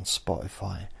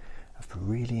Spotify have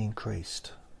really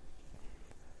increased.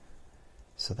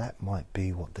 So that might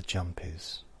be what the jump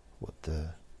is, what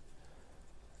the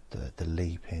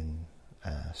leap in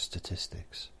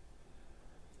statistics,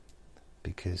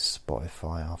 because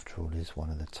Spotify, after all, is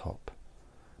one of the top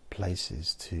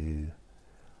places to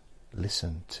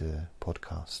listen to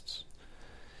podcasts.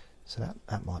 So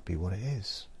that might be what it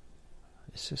is.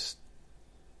 It's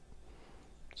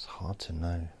hard to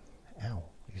know. Ow,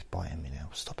 he's biting me now.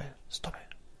 Stop it, stop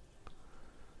it.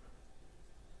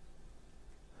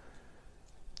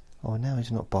 Oh, now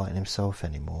he's not biting himself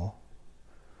anymore.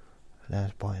 Now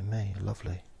he's biting me.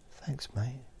 Lovely. Thanks,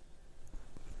 mate.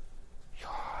 You're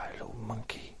a little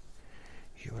monkey.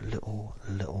 You're a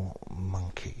little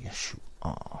monkey. Yes, you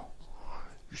are.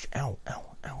 Ow,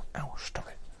 ow, ow, ow. Stop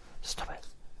it. Stop it.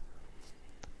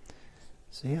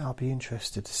 So yeah, I'll be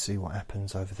interested to see what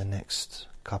happens over the next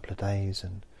couple of days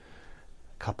and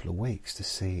a couple of weeks to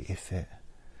see if it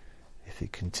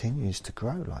continues to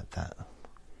grow like that,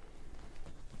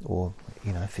 or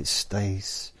if it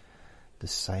stays the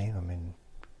same. I mean,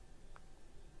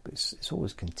 it's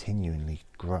always continually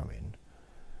growing.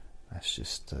 That's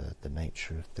just the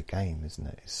nature of the game, isn't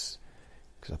it? It's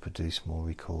because I produce more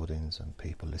recordings and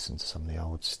people listen to some of the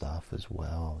old stuff as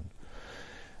well.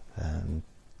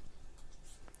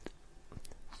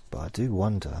 But I do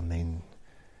wonder, I mean,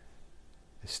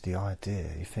 it's the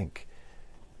idea. You think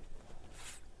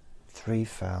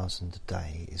 3,000 a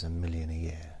day is 1 million a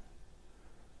year.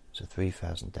 So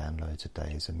 3,000 downloads a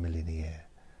day is 1 million a year.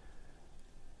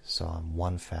 So I'm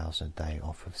 1,000 a day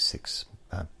off of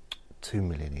 2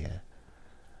 million a year.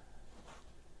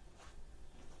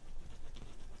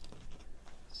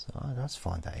 So I just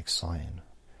find that exciting.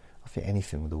 I think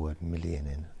anything with the word million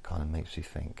in kind of makes me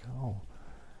think, oh,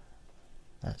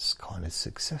 that's kind of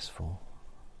successful.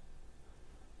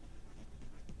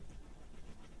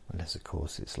 Unless, of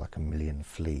course, it's like 1 million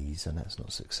fleas and that's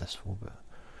not successful. But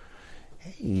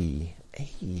hey, what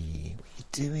you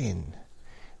doing?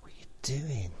 What you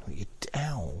doing?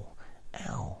 Ow,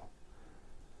 ow.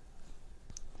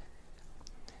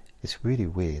 It's really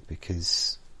weird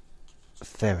because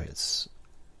ferrets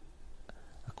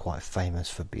are quite famous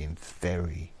for being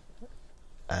very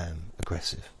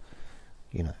aggressive.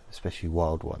 Especially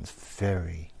wild ones,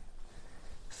 very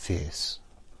fierce.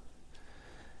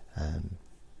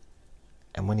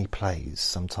 And when he plays,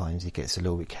 sometimes he gets a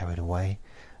little bit carried away,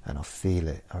 and I feel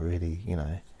it. I really,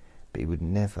 but he would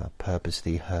never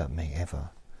purposely hurt me, ever.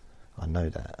 I know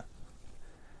that.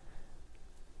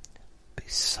 But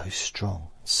he's so strong,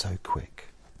 so quick.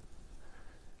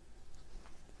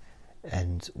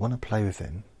 And when I play with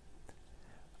him,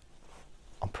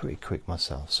 I'm pretty quick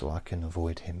myself, so I can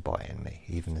avoid him biting me.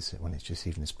 Even when it's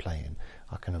just playing,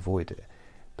 I can avoid it.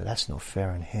 But that's not fair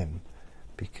on him,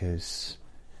 because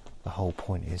the whole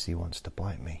point is he wants to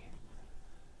bite me.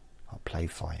 I play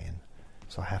fighting,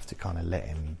 so I have to kind of let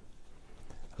him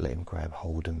grab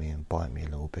hold of me and bite me a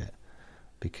little bit,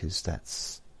 because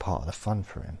that's part of the fun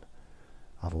for him.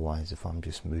 Otherwise, if I'm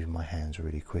just moving my hands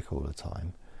really quick all the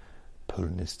time,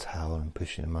 pulling his tail and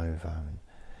pushing him over, and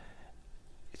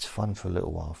it's fun for a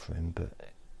little while for him, but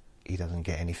he doesn't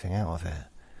get anything out of it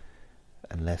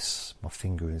unless my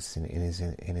finger is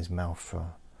in his mouth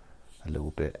for a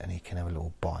little bit and he can have a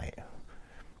little bite,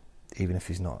 even if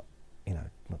he's not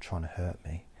trying to hurt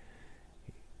me.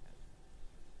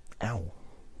 Ow.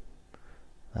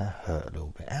 That hurt a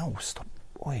little bit. Ow, stop.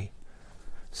 Oi.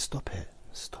 Stop it.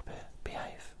 Stop it.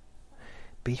 Behave.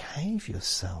 Behave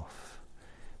yourself.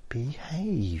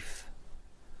 Behave.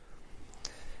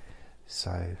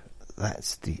 So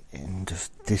that's the end of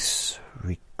this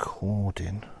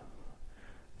recording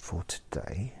for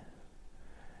today.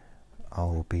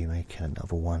 I'll be making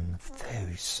another one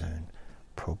very soon,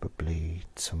 probably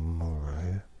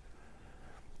tomorrow.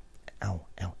 Ow,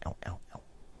 ow, ow, ow, ow.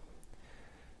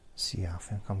 So yeah, I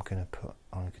think I'm going to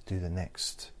do the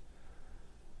next.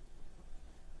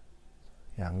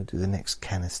 Yeah, I'm going to do the next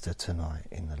canister tonight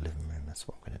in the living room. That's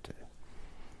what I'm going to do.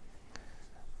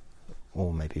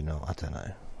 Or maybe not, I don't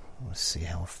know. We'll see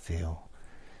how I feel.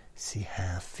 See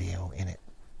how I feel in it.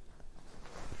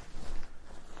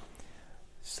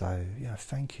 So, yeah,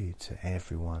 thank you to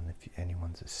everyone, if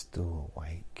anyone's still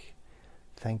awake.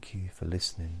 Thank you for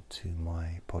listening to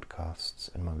my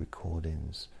podcasts and my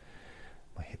recordings,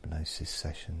 my hypnosis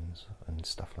sessions and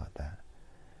stuff like that,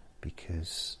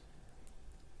 because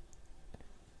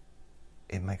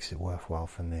it makes it worthwhile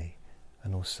for me,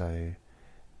 and also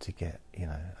to get,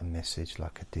 a message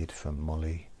like I did from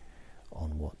Molly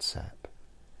on WhatsApp,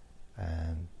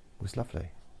 was lovely.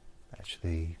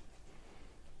 Actually,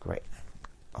 great.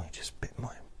 I just bit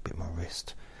my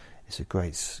wrist. It's a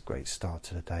great start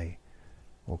to the day,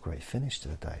 or great finish to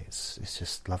the day. It's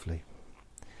just lovely.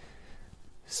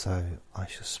 So I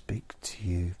shall speak to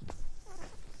you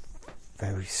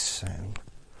very soon,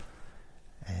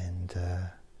 and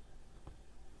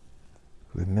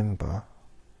remember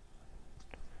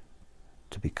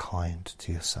to be kind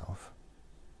to yourself.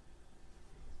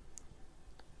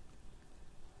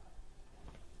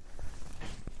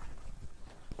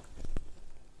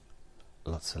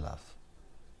 Lots of love.